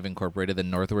 he kind of incorporated the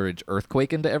Northridge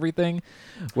earthquake into everything,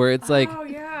 where it's like... Oh,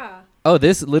 yeah. oh,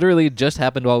 this literally just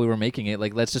happened while we were making it.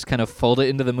 Like, let's just kind of fold it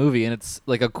into the movie, and it's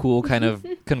like a cool kind of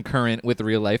concurrent with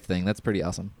real life thing. That's pretty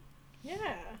awesome. Yeah.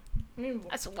 I mean,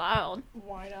 That's wild.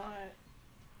 why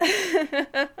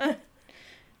not?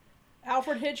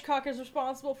 Alfred Hitchcock is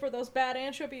responsible for those bad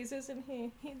anchovies, isn't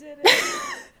he? He did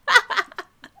it.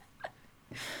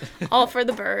 All for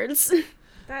the birds.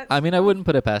 That, I mean, I wouldn't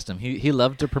put it past him. He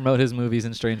loved to promote his movies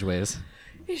in strange ways.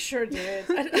 he sure did.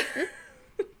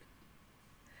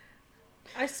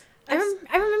 I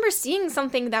remember seeing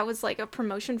something that was like a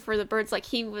promotion for the birds. Like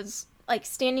he was like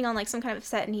standing on like some kind of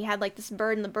set and he had like this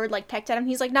bird and the bird like pecked at him.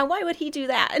 He's like, now why would he do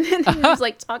that? And then he was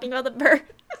like talking about the bird.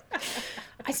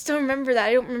 I still remember that.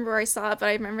 I don't remember where I saw it, but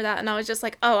I remember that. And I was just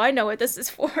like, oh, I know what this is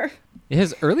for.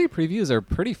 His early previews are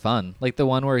pretty fun. Like the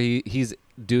one where he's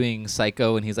doing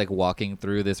Psycho and he's like walking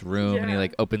through this room and he Yeah.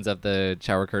 like opens up the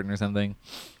shower curtain or something.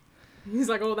 He's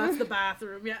like, oh, that's the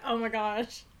bathroom. Yeah. Oh my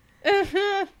gosh.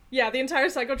 Yeah, the entire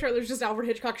Psycho trailer is just Alfred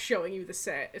Hitchcock showing you the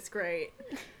set. It's great.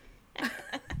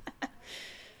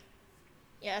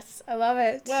 Yes, I love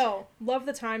it. Well, love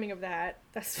the timing of that.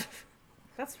 That's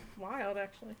wild,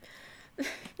 actually.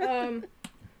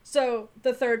 So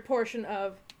the third portion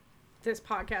of this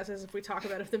podcast is if we talk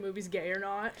about if the movie's gay or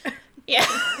not. yeah.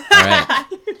 All right.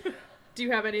 Do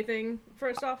you have anything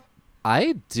first off?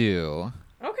 I do.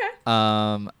 Okay.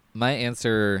 My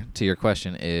answer to your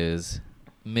question is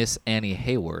Miss Annie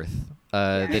Hayworth,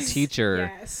 the Yes.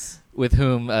 teacher Yes. with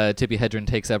whom Tippi Hedren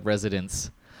takes up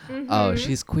residence. Mm-hmm. Oh,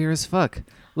 she's queer as fuck.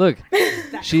 Look,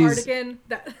 That she's- cardigan.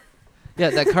 That. yeah,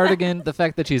 that cardigan, the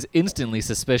fact that she's instantly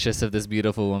suspicious of this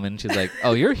beautiful woman. She's like,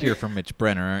 oh, you're here from Mitch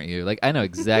Brenner, aren't you? Like, I know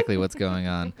exactly what's going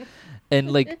on.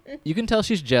 And, like, you can tell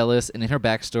she's jealous. And in her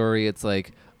backstory, it's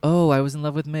like, oh, I was in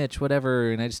love with Mitch,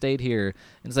 whatever, and I stayed here.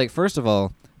 And it's like, first of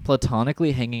all,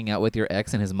 platonically hanging out with your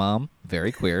ex and his mom,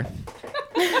 very queer.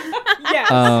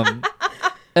 Yes.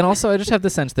 And also, I just have the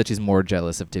sense that she's more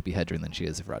jealous of Tippi Hedren than she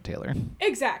is of Rod Taylor.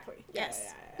 Exactly.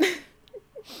 Yes. Yeah.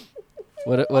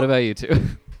 What about you two?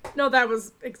 No, that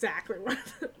was exactly what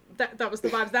that was the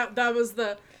vibes. That was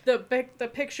the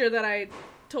picture that I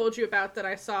told you about that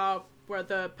I saw where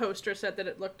the poster said that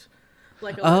it looked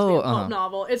like a lesbian pulp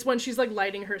novel. It's when she's like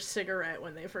lighting her cigarette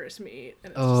when they first meet.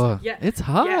 And it's just Oh, like, yeah, it's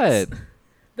hot. yes.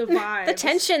 The vibe. The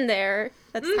tension there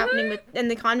that's happening with in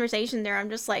the conversation there, I'm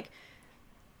just like,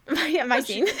 am I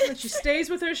seeing When she stays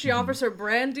with her, she offers her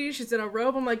brandy. She's in a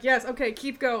robe. I'm like, yes, okay,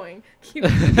 keep going.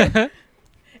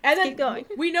 And then keep going.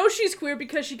 we know she's queer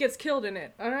because she gets killed in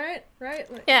it. All right,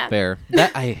 right? Like, Yeah. Fair.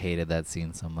 That I hated that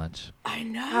scene so much. I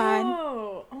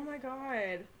know. Oh my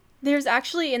god. There's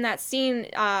actually in that scene,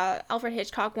 Alfred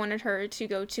Hitchcock wanted her to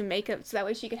go to makeup so that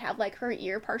way she could have like her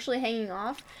ear partially hanging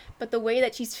off. But the way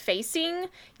that she's facing,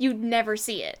 you'd never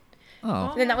see it.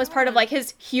 Oh. And that was part of like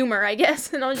his humor, I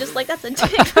guess. And I was just like, that's a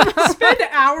dick. Spend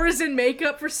hours in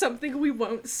makeup for something we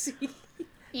won't see.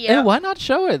 Yeah. And why not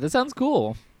show it? That sounds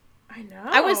cool. I know.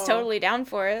 I was totally down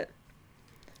for it.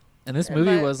 And this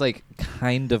movie But- was like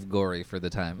kind of gory for the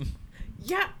time.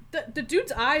 Yeah, the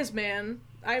dude's eyes, man.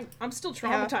 I'm still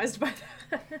traumatized by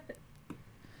that.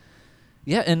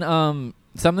 Yeah, and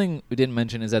something we didn't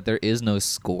mention is that there is no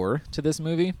score to this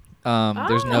movie.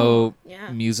 There's no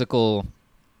Yeah. musical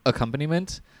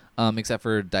accompaniment except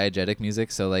for diegetic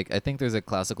music. So like I think there's a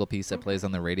classical piece that plays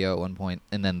on the radio at one point,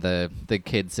 and then the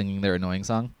kids singing their annoying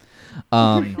song.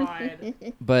 God.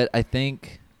 But I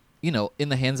think, in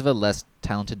the hands of a less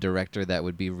talented director, that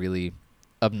would be really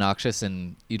obnoxious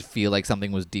and you'd feel like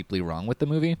something was deeply wrong with the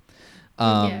movie.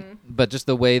 Yeah. But just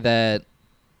the way that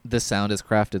the sound is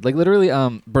crafted. Like literally,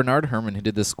 Bernard Herrmann, who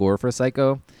did the score for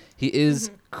Psycho, he is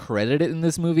credited in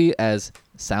this movie as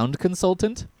sound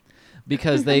consultant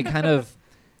because they kind of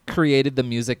created the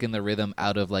music and the rhythm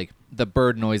out of like the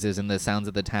bird noises and the sounds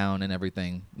of the town and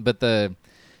everything. But the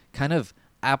kind of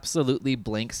absolutely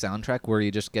blank soundtrack where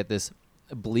you just get this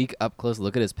bleak up close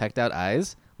look at his pecked out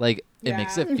eyes, like it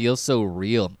makes Yeah. it feel so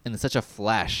real and it's such a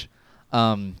flash.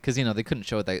 Because they couldn't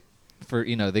show it that for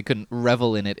they couldn't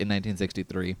revel in it in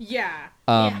 1963. Yeah.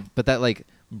 But that like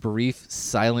brief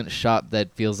silent shot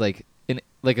that feels like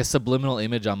like a subliminal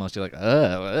image almost. You're like,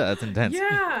 that's intense.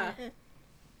 Yeah.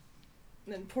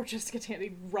 And then poor Jessica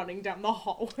Tandy running down the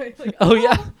hallway. Like, Oh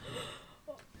yeah.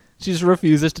 She just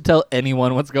refuses to tell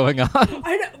anyone what's going on.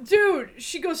 I know, dude.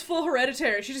 She goes full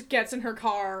Hereditary. She just gets in her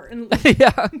car and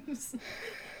Yeah.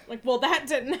 like, well, that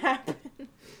didn't happen.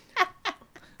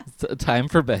 It's time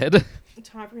for bed.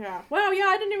 Yeah. Well, yeah,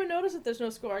 I didn't even notice that there's no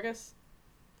score. I guess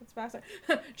that's fascinating.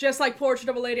 Just like Portrait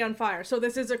of a Lady on Fire. So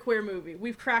this is a queer movie.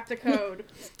 We've cracked a code.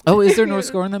 Oh, is there no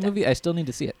score in that movie? I still need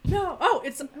to see it. No. Oh,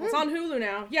 it's on Hulu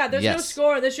now. Yeah, there's no Yes.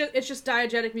 score. It's just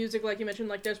diegetic music, like you mentioned.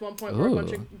 Like there's one point where a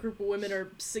bunch Ooh. of group of women are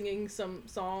singing some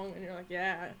song, and you're like,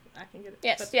 yeah, I can get it.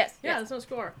 Yes, But, yes, Yeah, yes. there's no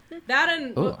score. That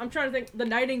and Ooh. I'm trying to think. The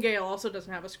Nightingale also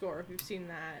doesn't have a score. If you've seen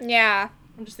that, Yeah.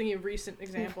 I'm just thinking of recent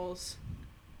examples.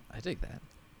 I dig that.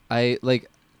 I like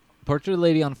Portrait of a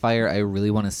Lady on Fire. I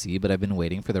really want to see, but I've been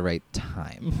waiting for the right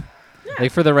time, Yeah,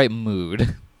 like for the right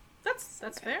mood.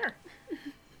 that's fair.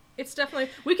 It's definitely.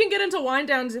 We can get into Wind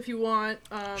Downs if you want.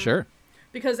 Sure.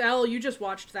 Because Elle, you just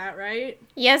watched that, right?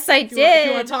 Yes, I If you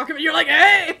want did. to talk about, you're like,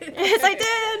 hey. Yes, I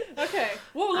did. Okay.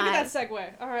 Whoa, look at that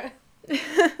segue. All right.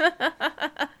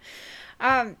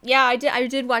 Yeah, I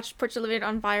did watch Portrait of a Lady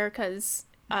on Fire because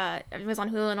it was on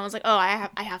Hulu, and I was like, oh, I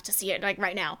have to see it like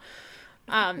right now.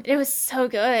 It was so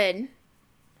good.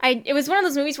 It was one of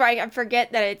those movies where I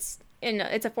forget that it's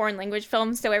a foreign language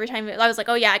film, so every time I was like,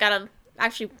 oh yeah, I gotta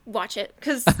actually watch it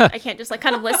because I can't just like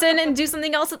kind of listen and do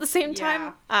something else at the same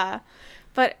time.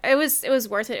 But it was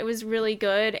worth it. It was really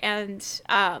good, and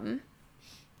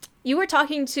you were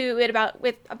talking to it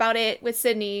about it with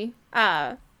Sydney.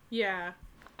 Yeah.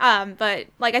 But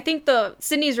like I think the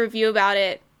Sydney's review about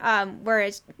it, where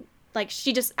it's like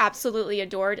she just absolutely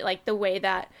adored like the way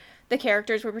that the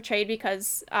characters were portrayed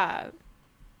because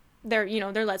they're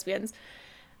lesbians.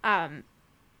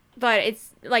 But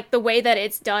it's like the way that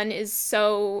it's done is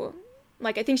so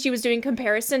like I think she was doing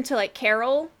comparison to like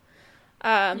Carol,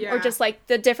 or just like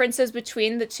the differences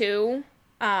between the two.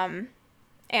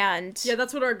 And Yeah,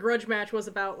 that's what our grudge match was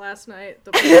about last night.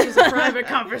 It was a private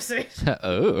conversation.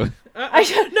 Oh.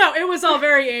 No, it was all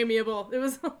very amiable. It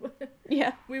was.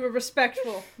 yeah. We were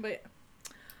respectful, but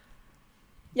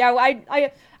Yeah, well,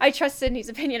 I trust Sydney's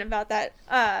opinion about that,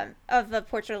 of the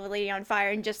Portrait of a Lady on Fire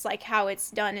and just, like, how it's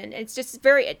done. And it's just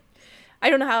very, I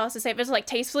don't know how else to say it, but it's, like,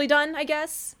 tastefully done, I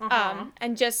guess.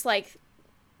 And just, like,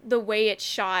 the way it's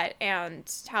shot and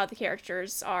how the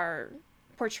characters are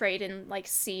portrayed and, like,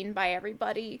 seen by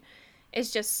everybody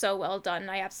is just so well done.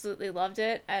 I absolutely loved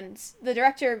it. And the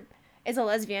director is a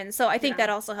lesbian, so I think that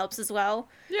also helps as well.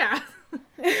 yeah.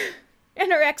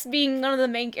 And her ex being one of the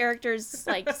main characters,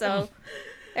 like, so...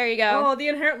 There you go. Oh, the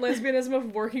inherent lesbianism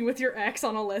of working with your ex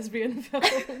on a lesbian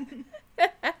film.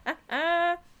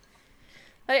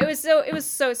 But it was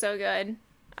so good.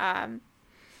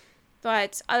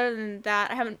 But other than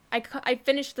that, I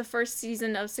finished the first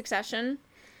season of Succession.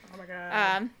 Oh my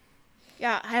god.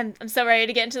 Yeah, I'm so ready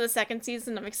to get into the second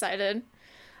season. I'm excited.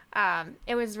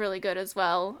 It was really good as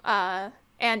well.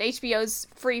 And HBO's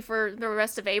free for the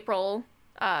rest of April.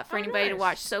 For anybody to nice.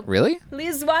 watch, so Really?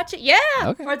 please watch it. Yeah,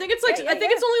 Okay. Or I think it's like Yeah, I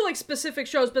think it's only like specific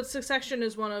shows, but Succession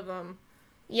is one of them.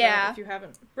 So yeah. if you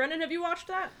haven't, Brendan, have you watched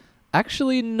that?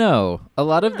 Actually, no. A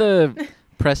lot of the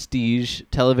prestige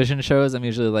television shows, I'm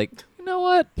usually like, you know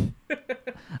what?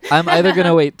 I'm either going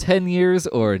to wait 10 years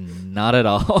or not at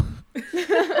all.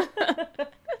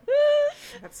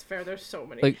 That's fair. There's so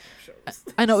many Like, shows.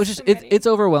 I know, it's just, So many. it's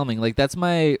overwhelming. Like, that's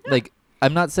my, like,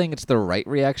 I'm not saying it's the right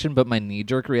reaction, but my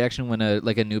knee-jerk reaction when a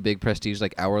new big prestige,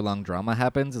 like, hour-long drama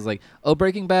happens is like, oh,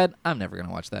 Breaking Bad? I'm never going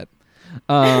to watch that.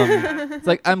 It's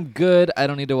like, I'm good. I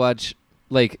don't need to watch,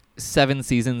 like, 7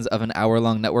 seasons of an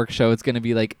hour-long network show. It's going to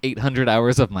be, like, 800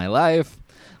 hours of my life.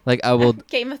 Like, I will...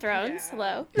 Game of Thrones.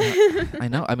 Yeah. Hello. I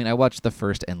know. I mean, I watched the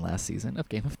first and last season of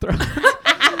Game of Thrones.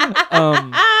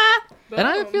 And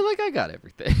I feel like I got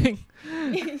everything.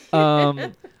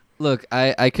 Look,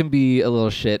 I can be a little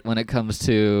shit when it comes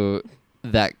to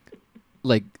that,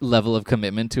 like, level of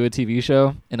commitment to a TV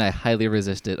show, and I highly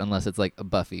resist it unless it's like a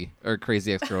Buffy or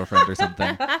Crazy Ex-Girlfriend or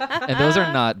something. And those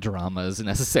are not dramas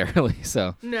necessarily.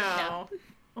 So No.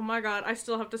 Oh my god, I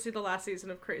still have to see the last season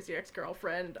of Crazy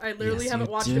Ex-Girlfriend. I literally Yes, haven't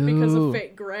you watched it because do. of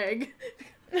fake Greg.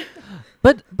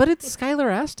 but it's Skylar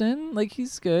Astin. Like,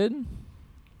 he's good.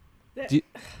 Do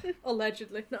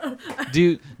Allegedly. No.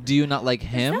 do you not like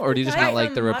him, that or do you the just guy not like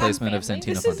from the Modern replacement of Family? Santino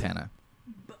This is- Fontana?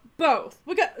 Both.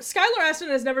 Skylar Astin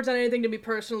has never done anything to me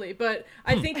personally, but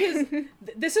I think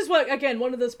this is what, again,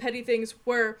 one of those petty things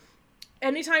where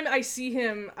anytime I see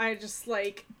him, I just,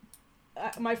 like,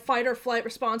 my fight or flight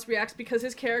response reacts because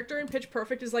his character in Pitch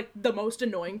Perfect is, like, the most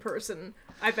annoying person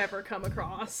I've ever come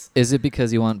across. Is it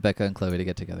because you want Becca and Chloe to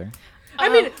get together? I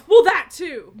mean, well, that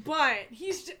too, but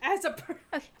he's, as a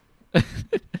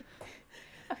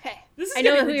Okay. This is I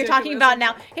know getting who you're talking ridiculous.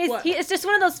 about now. What? It's just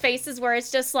one of those faces where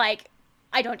it's just like,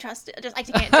 I don't trust it. I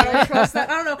can't I do don't it. trust that.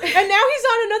 I don't know. And now he's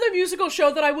on another musical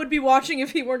show that I would be watching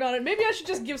if he weren't on it. Maybe I should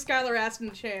just give Skylar Astin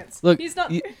a chance. Look, he's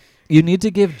not. you need to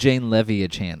give Jane Levy a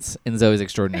chance in Zoe's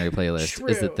Extraordinary Playlist.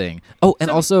 Is the True. thing. Oh, and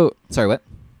So- also, sorry, what?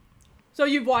 So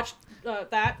you've watched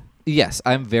that? Yes,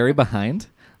 I'm very behind,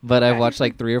 but I've Okay. watched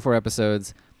like 3 or 4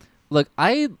 episodes. Look,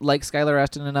 I like Skylar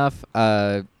Ashton enough.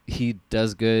 He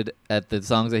does good at the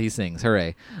songs that he sings.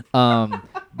 Hooray.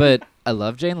 But I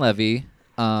love Jane Levy.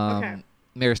 Okay.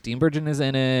 Mara Steenburgen is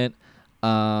in it.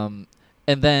 And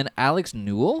then Alex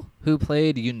Newell, who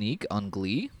played Unique on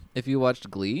Glee, if you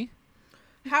watched Glee.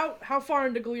 How far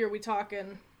into Glee are we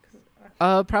talking?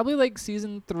 Probably like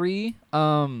season 3. It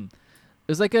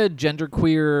was like a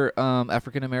genderqueer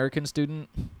African American student.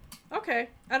 Okay.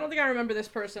 I don't think I remember this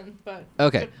person, but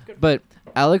Okay. good. But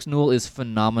Alex Newell is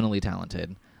phenomenally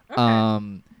talented.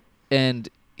 Okay. And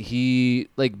he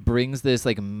like brings this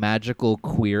like magical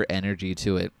queer energy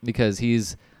to it because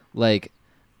he's like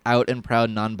out and proud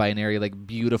non-binary, like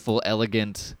beautiful,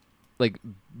 elegant, like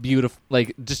beautiful,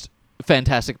 like just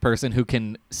fantastic person who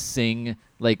can sing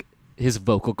like his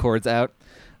vocal cords out.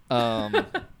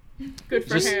 Good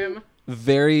for just- him.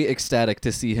 Very ecstatic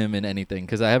to see him in anything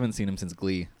because I haven't seen him since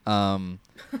Glee. But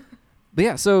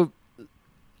yeah, so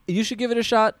you should give it a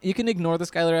shot. You can ignore the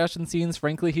Skylar Ashton scenes.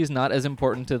 Frankly, he's not as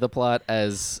important to the plot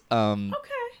as Okay.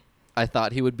 I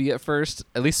thought he would be at first,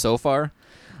 at least so far.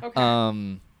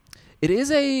 Okay.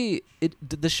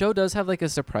 The show does have like a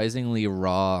surprisingly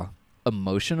raw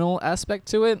emotional aspect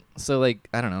to it. So like,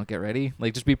 I don't know, get ready.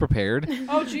 Like just be prepared.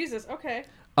 Oh Jesus. Okay.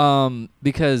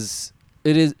 Because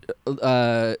it is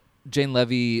Jane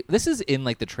Levy. This is in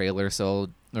like the trailer, so I'll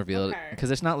reveal it Okay.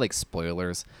 because it's not like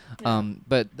spoilers. Yeah.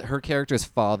 But her character's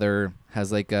father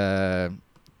has like a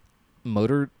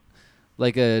motor,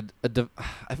 like I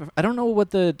don't know what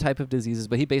the type of disease is,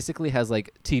 but he basically has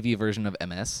like TV version of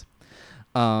MS.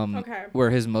 Okay.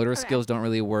 Where his motor Okay. skills don't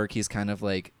really work. He's kind of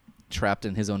like trapped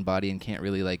in his own body and can't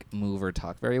really like move or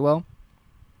talk very well.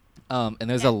 And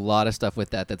there's a lot of stuff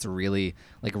with that that's really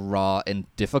like raw and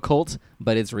difficult,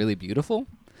 but it's really beautiful.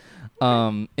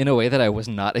 In a way that I was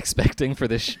not expecting for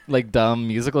this like dumb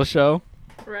musical show.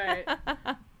 Right.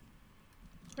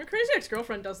 My Crazy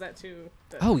Ex-Girlfriend does that too.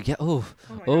 Oh yeah. Oh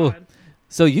my Oh. god.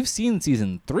 So you've seen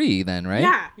season 3 then,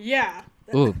 right? Yeah.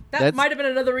 Ooh, That that's- might have been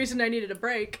another reason I needed a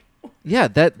break. Yeah.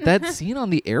 That scene on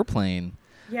the airplane.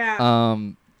 Yeah.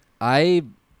 I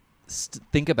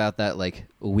think about that like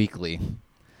weekly.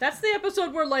 That's the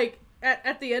episode where like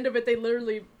at the end of it they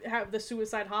literally have the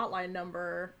suicide hotline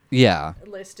number Yeah.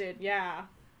 listed. Yeah.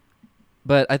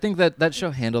 But I think that show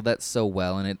handled that so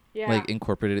well, and it Yeah. like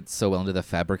incorporated it so well into the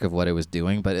fabric of what it was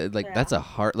doing. But it, like Yeah. that's a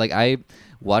hard. Like I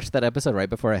watched that episode right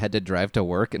before I had to drive to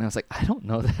work, and I was like, I don't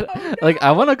know that. Like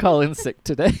I want to call in sick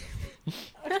today.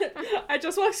 I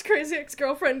just watched Crazy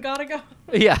Ex-Girlfriend. Gotta go.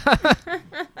 Yeah.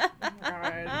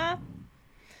 Alright.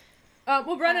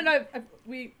 Well, Brennan,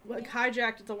 we like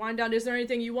hijacked the wind down. Is there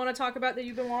anything you want to talk about that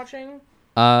you've been watching?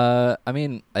 I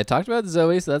mean, I talked about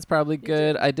Zoe, so that's probably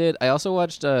good. did. I also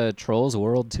watched Trolls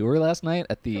World Tour last night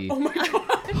at the Oh my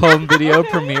god. home video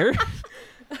premiere.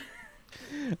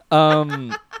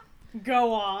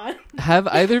 Go on. Have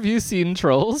either of you seen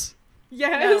Trolls?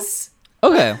 Yes.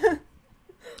 Okay.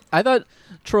 I thought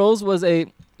Trolls was a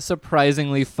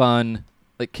surprisingly fun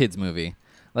like kids movie.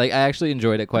 Like I actually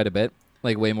enjoyed it quite a bit.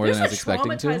 Like way more There's than I was a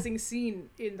expecting to. traumatizing scene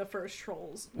in the first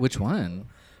Trolls Which one?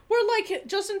 where like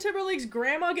Justin Timberlake's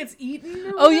grandma gets eaten.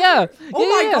 Or Oh yeah. whatever.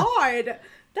 Oh Yeah, my god.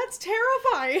 That's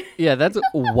terrifying. Yeah, that's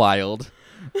wild.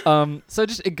 So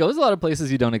just it goes a lot of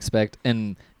places you don't expect,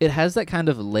 and it has that kind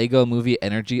of Lego movie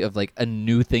energy of like a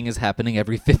new thing is happening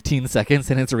every 15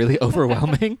 seconds, and it's really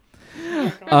overwhelming.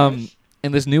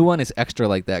 And this new one is extra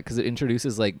like that because it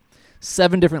introduces like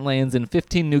 7 different lanes and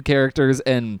 15 new characters,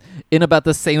 and in about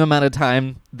the same amount of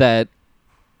time that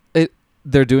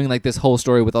they're doing like this whole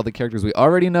story with all the characters we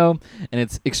already know, and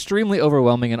it's extremely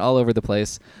overwhelming and all over the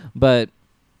place. But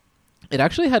it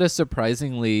actually had a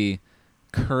surprisingly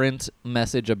current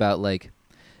message about like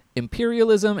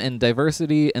imperialism and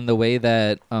diversity and the way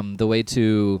that the way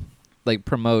to like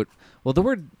promote the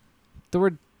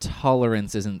word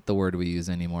tolerance isn't the word we use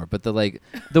anymore, but the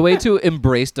way to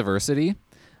embrace diversity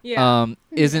Yeah.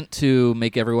 isn't to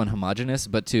make everyone homogenous,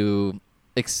 but to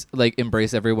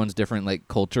embrace everyone's different like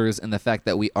cultures and the fact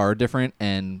that we are different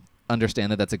and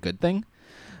understand that that's a good thing.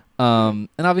 And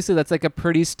obviously that's like a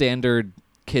pretty standard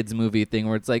kids movie thing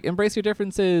where it's like embrace your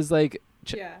differences, like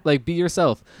Yeah. like be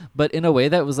yourself, but in a way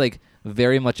that was like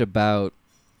very much about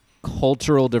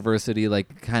cultural diversity,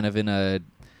 like kind of in a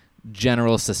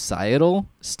general societal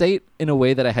state in a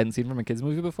way that I hadn't seen from a kids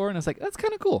movie before, and I was like, that's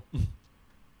kind of cool.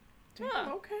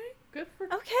 Damn, okay. Good for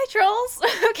Okay, Trolls.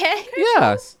 Okay.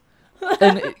 Yeah.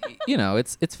 And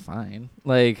it's fine.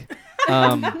 Like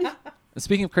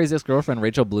speaking of Crazy Ex-Girlfriend,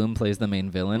 Rachel Bloom plays the main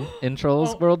villain in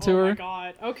Trolls World Tour. Oh my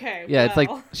god. Okay. Yeah, it's like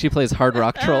well. she plays hard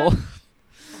rock troll.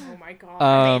 Oh my my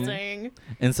god. Amazing.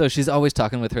 And so she's always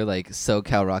talking with her like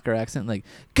SoCal rocker accent, like,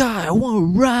 God, I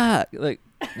want to rock. Like,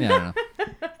 yeah, I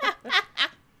don't know.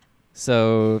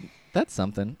 So that's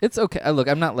something. It's okay. Look,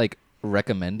 I'm not like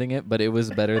recommending it, but it was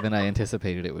better than I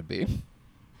anticipated it would be.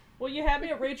 Well, you had me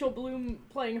at Rachel Bloom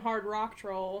playing Hard Rock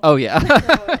Troll. Oh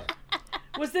yeah.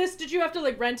 Did you have to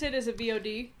like rent it as a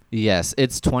VOD? Yes,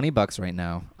 it's $20 right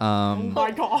now. Oh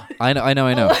my god. I know.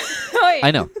 Wait.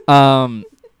 I know.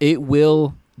 It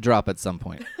will drop at some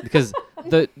point because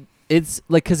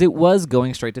because it was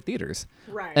going straight to theaters.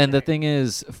 Right. And the right. thing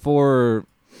is, for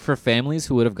families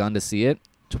who would have gone to see it,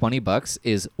 $20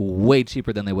 is way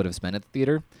cheaper than they would have spent at the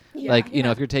theater. Yeah, Like, you know,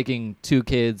 yeah. if you're taking 2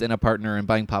 kids and a partner and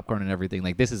buying popcorn and everything,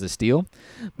 like this is a steal.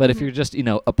 But if you're just, you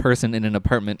know, a person in an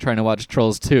apartment trying to watch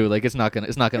Trolls 2, like it's not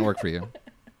gonna work for you.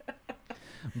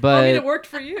 But I mean, it worked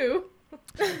for you.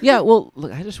 yeah, well,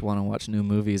 look, I just want to watch new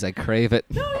movies. I crave it.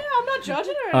 No, yeah, I'm not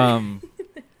judging her.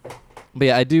 But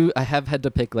yeah, I have had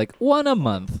to pick like one a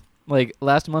month. Like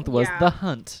last month was Yeah. The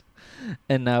Hunt,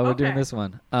 and now we're doing Okay. this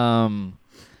one.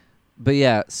 But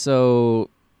yeah, so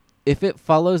if it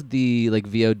follows the like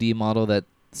VOD model that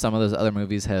some of those other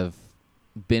movies have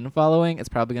been following, it's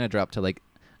probably gonna drop to like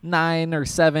 9 or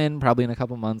 7, probably in a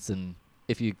couple months. And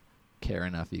if you care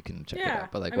enough, you can check it Yeah.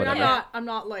 out. But like I mean, whatever. I'm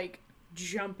not like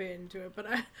jump into it, but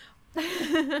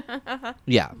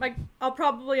Yeah. like I'll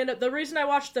probably end up. The reason I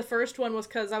watched the first one was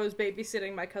because I was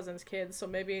babysitting my cousin's kids, so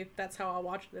maybe that's how I'll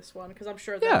watch this one because I'm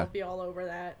sure Yeah. they'll be all over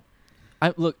that.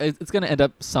 Look, it's gonna end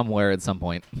up somewhere at some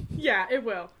point. Yeah, it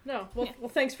will. No, well,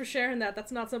 thanks for sharing that.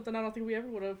 That's not something I don't think we ever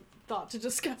would have thought to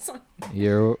discuss on.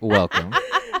 You're welcome.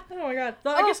 Oh my god. So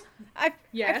I guess I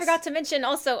Yes? forgot to mention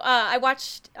also, I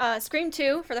watched Scream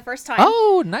 2 for the first time.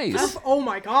 Oh, nice. Oh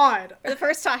my god. For the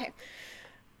first time.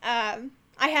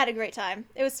 I had a great time.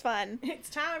 It was fun.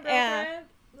 It's time, Yeah.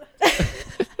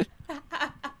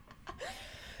 girlfriend.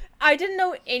 I didn't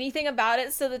know anything about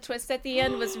it, so the twist at the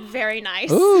end was very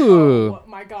nice. Ooh, Oh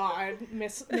my god.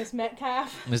 Miss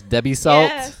Metcalf. Miss Debbie Salt.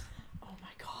 Yes. Oh my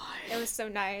god. It was so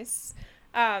nice.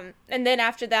 And then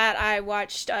after that, I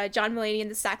watched John Mulaney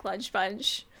and the Sack Lunch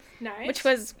Bunch, Nice. which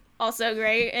was also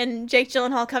great. And Jake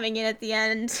Gyllenhaal coming in at the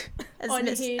end as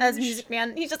Unhinged. Music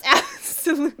Man. He's just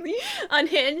absolutely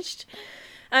unhinged.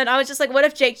 And I was just like, what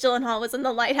if Jake Gyllenhaal was in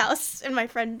The Lighthouse? And my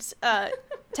friend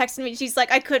texted me. She's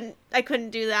like, I couldn't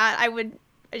do that.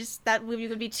 That movie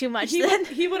would be too much then.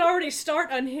 he would already start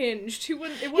unhinged. He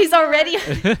wouldn't. It He's wouldn't already.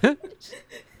 work.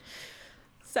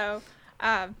 So,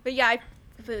 but yeah, I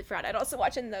completely forgot. I'd also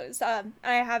watching those.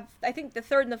 I think the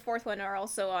third and the fourth one are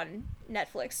also on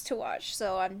Netflix to watch.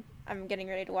 So I'm getting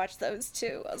ready to watch those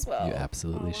too as well. You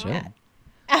absolutely Oh,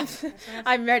 wow. should.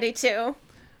 I'm ready to.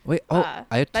 Wait,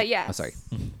 but yes. Oh, sorry.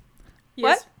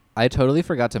 Yes. What? I totally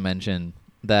forgot to mention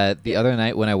that the other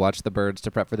night when I watched The Birds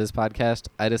to prep for this podcast,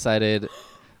 I decided,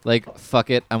 like, fuck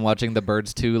it, I'm watching The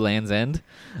Birds 2 Land's End.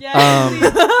 Yeah.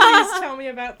 Please tell me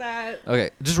about that.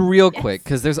 Okay, just real quick,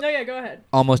 because there's No, yeah, go ahead.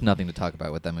 almost nothing to talk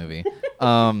about with that movie.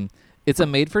 It's a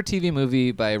made-for-TV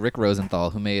movie by Rick Rosenthal,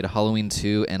 who made Halloween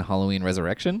 2 and Halloween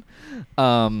Resurrection.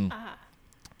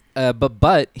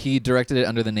 But he directed it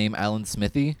under the name Alan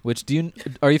Smithy, which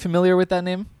are you familiar with that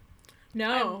name?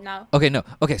 No. No. Okay, no.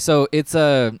 Okay, so it's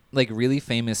a like really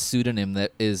famous pseudonym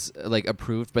that is like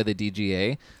approved by the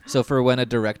DGA. So for when a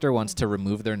director wants to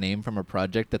remove their name from a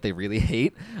project that they really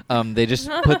hate, they just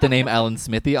put the name Alan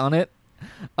Smithy on it.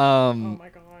 Oh my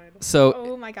god. So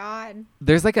Oh my god.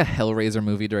 there's like a Hellraiser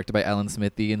movie directed by Alan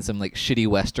Smithy and some like shitty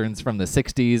westerns from the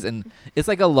 60s, and it's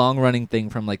like a long running thing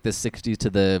from like the 60s to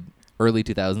the early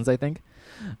 2000s, I think.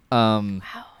 Wow.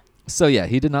 So yeah,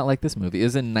 he did not like this movie. It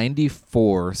was in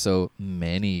 94, so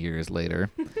many years later.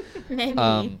 Maybe.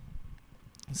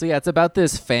 So yeah, it's about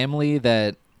this family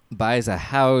that buys a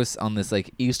house on this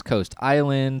like East Coast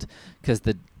island because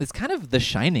it's kind of The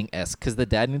Shining-esque because the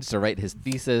dad needs to write his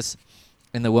thesis,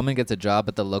 and the woman gets a job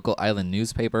at the local island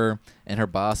newspaper, and her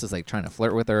boss is like trying to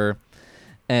flirt with her.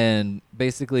 And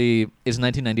basically, it's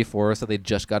 1994, so they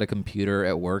just got a computer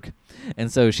at work,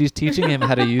 and so she's teaching him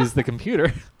how to use the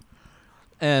computer.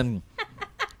 And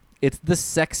it's the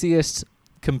sexiest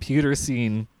computer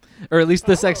scene, or at least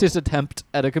the sexiest attempt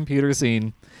at a computer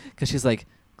scene, because she's like,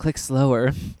 click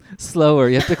slower, slower.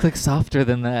 You have to click softer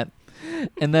than that.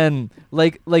 And then,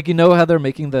 like you know how they're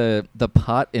making the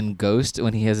pot in Ghost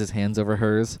when he has his hands over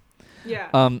hers?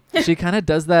 Yeah. She kind of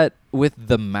does that with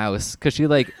the mouse, because she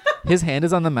like, his hand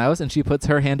is on the mouse, and she puts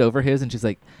her hand over his, and she's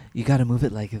like, you got to move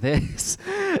it like this.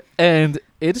 And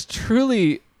it's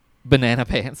truly banana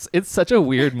pants. It's such a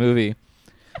weird movie.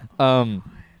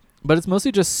 But it's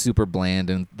mostly just super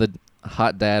bland, and the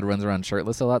hot dad runs around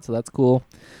shirtless a lot, so that's cool.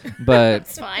 But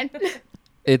It's fine.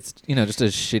 It's, just a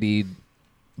shitty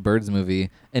Birds movie.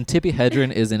 And Tippi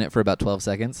Hedren is in it for about 12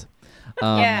 seconds.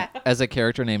 Yeah. As a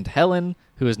character named Helen,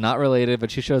 who is not related,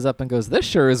 but she shows up and goes, "This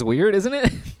sure is weird, isn't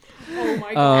it?" Oh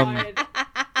my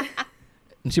god.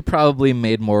 And she probably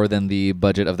made more than the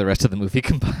budget of the rest of the movie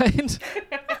combined.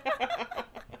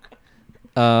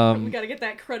 We gotta get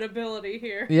that credibility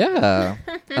here. Yeah.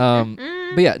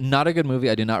 But yeah, not a good movie.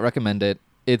 I do not recommend it.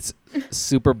 It's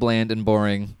super bland and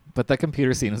boring, but that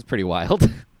computer scene is pretty wild.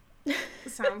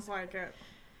 Sounds like it.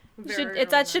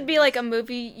 That should be like a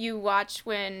movie you watch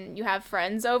when you have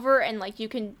friends over, and like you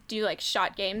can do like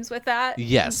shot games with that.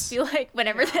 Yes. Feel like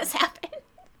whenever this happens.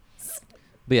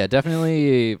 But yeah,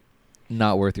 definitely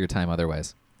not worth your time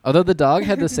otherwise. Although the dog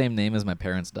had the same name as my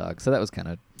parents' dog, so that was kind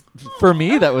of, for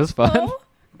me, that was fun.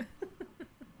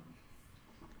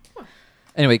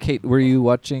 Anyway, Kate, were you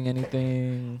watching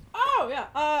anything? Oh yeah,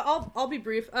 I'll be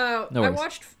brief. No I worries.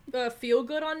 watched Feel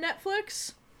Good on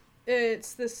Netflix.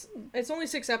 It's only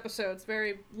 6 episodes,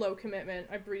 very low commitment.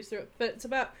 I breezed through it, but it's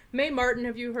about Mae Martin.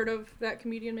 Have you heard of that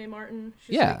comedian Mae Martin?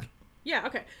 She's Yeah. like- yeah.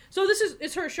 Okay. So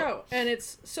it's her show, and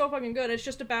it's so fucking good. It's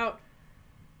just about.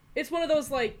 It's one of those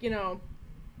like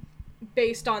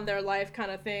based on their life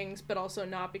kind of things, but also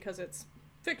not because it's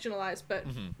fictionalized, but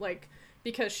like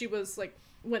because she was like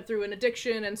went through an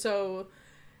addiction, and so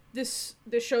this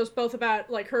show's both about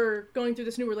like her going through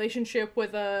this new relationship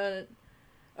with a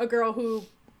girl who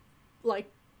like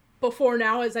before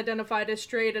now is identified as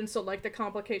straight, and so like the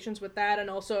complications with that, and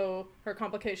also her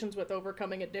complications with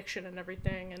overcoming addiction and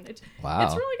everything, and it's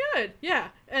really good. Yeah.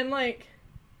 And like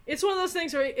it's one of those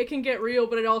things where it can get real,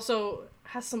 but it also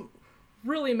has some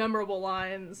really memorable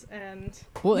lines, and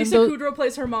Lisa Kudrow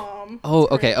plays her mom. Oh,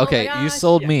 It's great. okay. Oh my You gosh.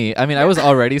 sold Yeah. me. I mean, I was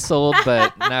already sold,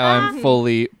 but now I'm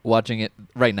fully watching it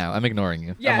right now. I'm ignoring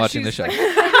you. Yeah, I'm watching the she's-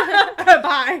 show.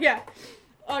 Bye. Yeah.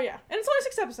 Oh yeah, and it's only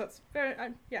 6 episodes. Very,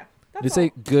 yeah. That's Did you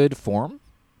say good form?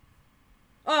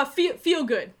 Feel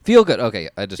good. Feel good. Okay,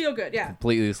 I just Feel good. Yeah.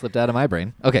 completely slipped out of my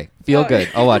brain. Okay, feel Oh, good.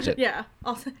 I'll watch it. Yeah.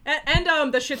 And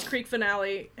the Schitt's Creek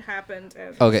finale happened.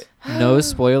 And Okay, no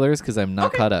spoilers because I'm not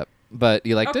Okay. caught up. But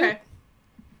you liked Okay. it?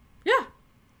 Yeah.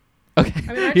 Okay.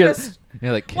 I mean, I you're, just.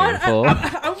 you're like What?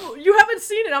 careful. You haven't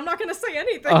seen it. I'm not gonna say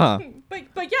anything. Uh-huh.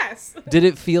 But yes. Did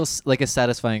it feel like a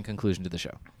satisfying conclusion to the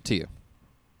show to you?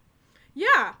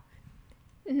 Yeah.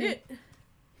 Mm-hmm. It.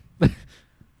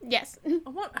 Yes. I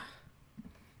want.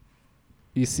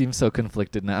 You seem so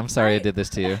conflicted now. I'm sorry I did this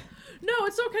to you. No,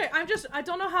 it's okay. I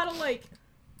don't know how to like.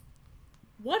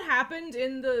 What happened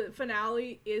in the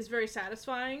finale is very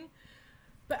satisfying,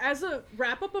 but as a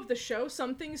wrap up of the show,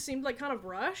 some things seemed like kind of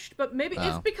rushed. But maybe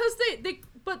it's Oh. because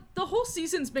but the whole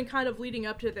season's been kind of leading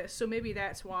up to this, so maybe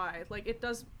that's why. Like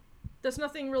there's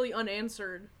nothing really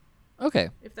unanswered, Okay.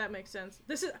 if that makes sense.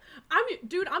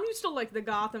 I'm used to like the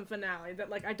Gotham finale that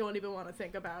like I don't even want to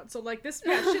think about. So like this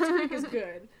Schitt's Creek is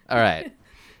good. All right.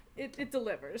 It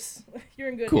delivers. You're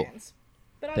in good Cool. hands.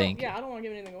 But Thank you. I don't want to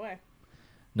give anything away.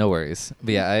 No worries.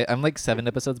 But yeah, I'm like 7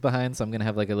 episodes behind, so I'm gonna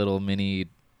have like a little mini,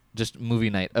 just movie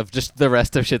night of just the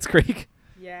rest of Schitt's Creek.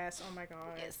 Yes. Oh my god.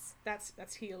 Yes.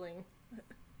 That's healing.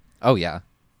 Oh yeah.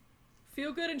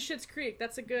 Feel good in Schitt's Creek.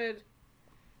 That's a good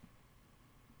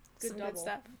Some double. good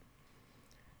stuff.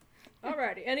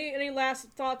 Alrighty. Any last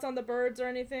thoughts on the Birds or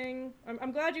anything?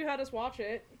 I'm glad you had us watch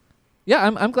it. Yeah,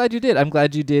 I'm glad you did. I'm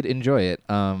glad you did enjoy it.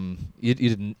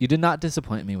 You did not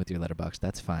disappoint me with your letterbox.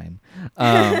 That's fine.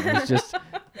 It was just I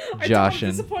don't Josh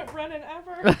and disappoint Brennan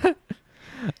ever.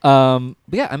 but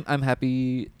yeah, I'm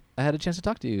happy I had a chance to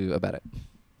talk to you about it.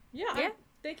 Yeah.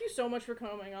 Thank you so much for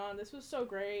coming on. This was so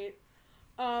great.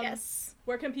 Yes.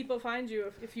 Where can people find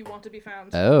you if you want to be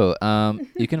found?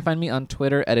 You can find me on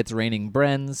Twitter at It's Raining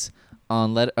Brens.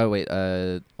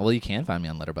 Well, you can find me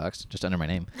on Letterboxd, just under my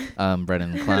name,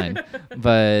 Brennan Klein.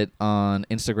 But on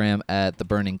Instagram at The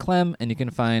Burning Clem, and you can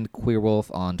find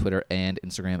Queerwolf on Twitter and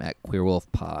Instagram at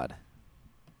QueerwolfPod.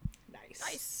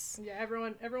 Nice. Yeah,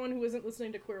 everyone who isn't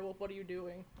listening to Queerwolf, what are you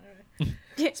doing?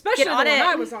 Get Especially the on one it.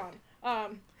 I was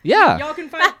on. Yeah. Y'all can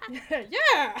find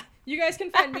yeah. You guys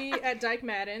can find me at Dyke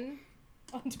Madden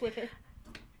on Twitter.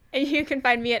 And you can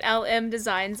find me at LM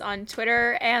Designs on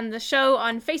Twitter, and the show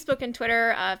on Facebook and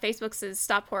Twitter. Facebook's is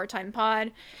Stop Horror Time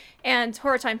Pod, and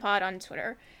Horror Time Pod on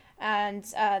Twitter. And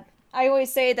I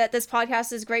always say that this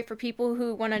podcast is great for people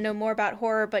who want to know more about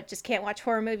horror but just can't watch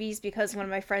horror movies, because one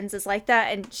of my friends is like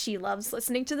that, and she loves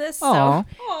listening to this. Aw. So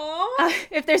Aww.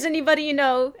 if there's anybody you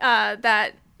know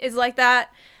that is like that,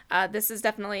 this is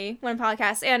definitely one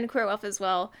podcast, and Queerwolf as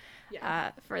well.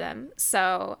 For them.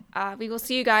 So we will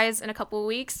see you guys in a couple of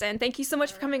weeks, and thank you so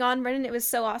much for coming on, Brennan. It was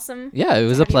so awesome. Yeah, it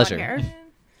was to a have you on pleasure. here.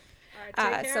 All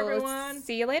right, take care, So everyone. we'll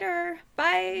see you later.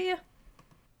 Bye.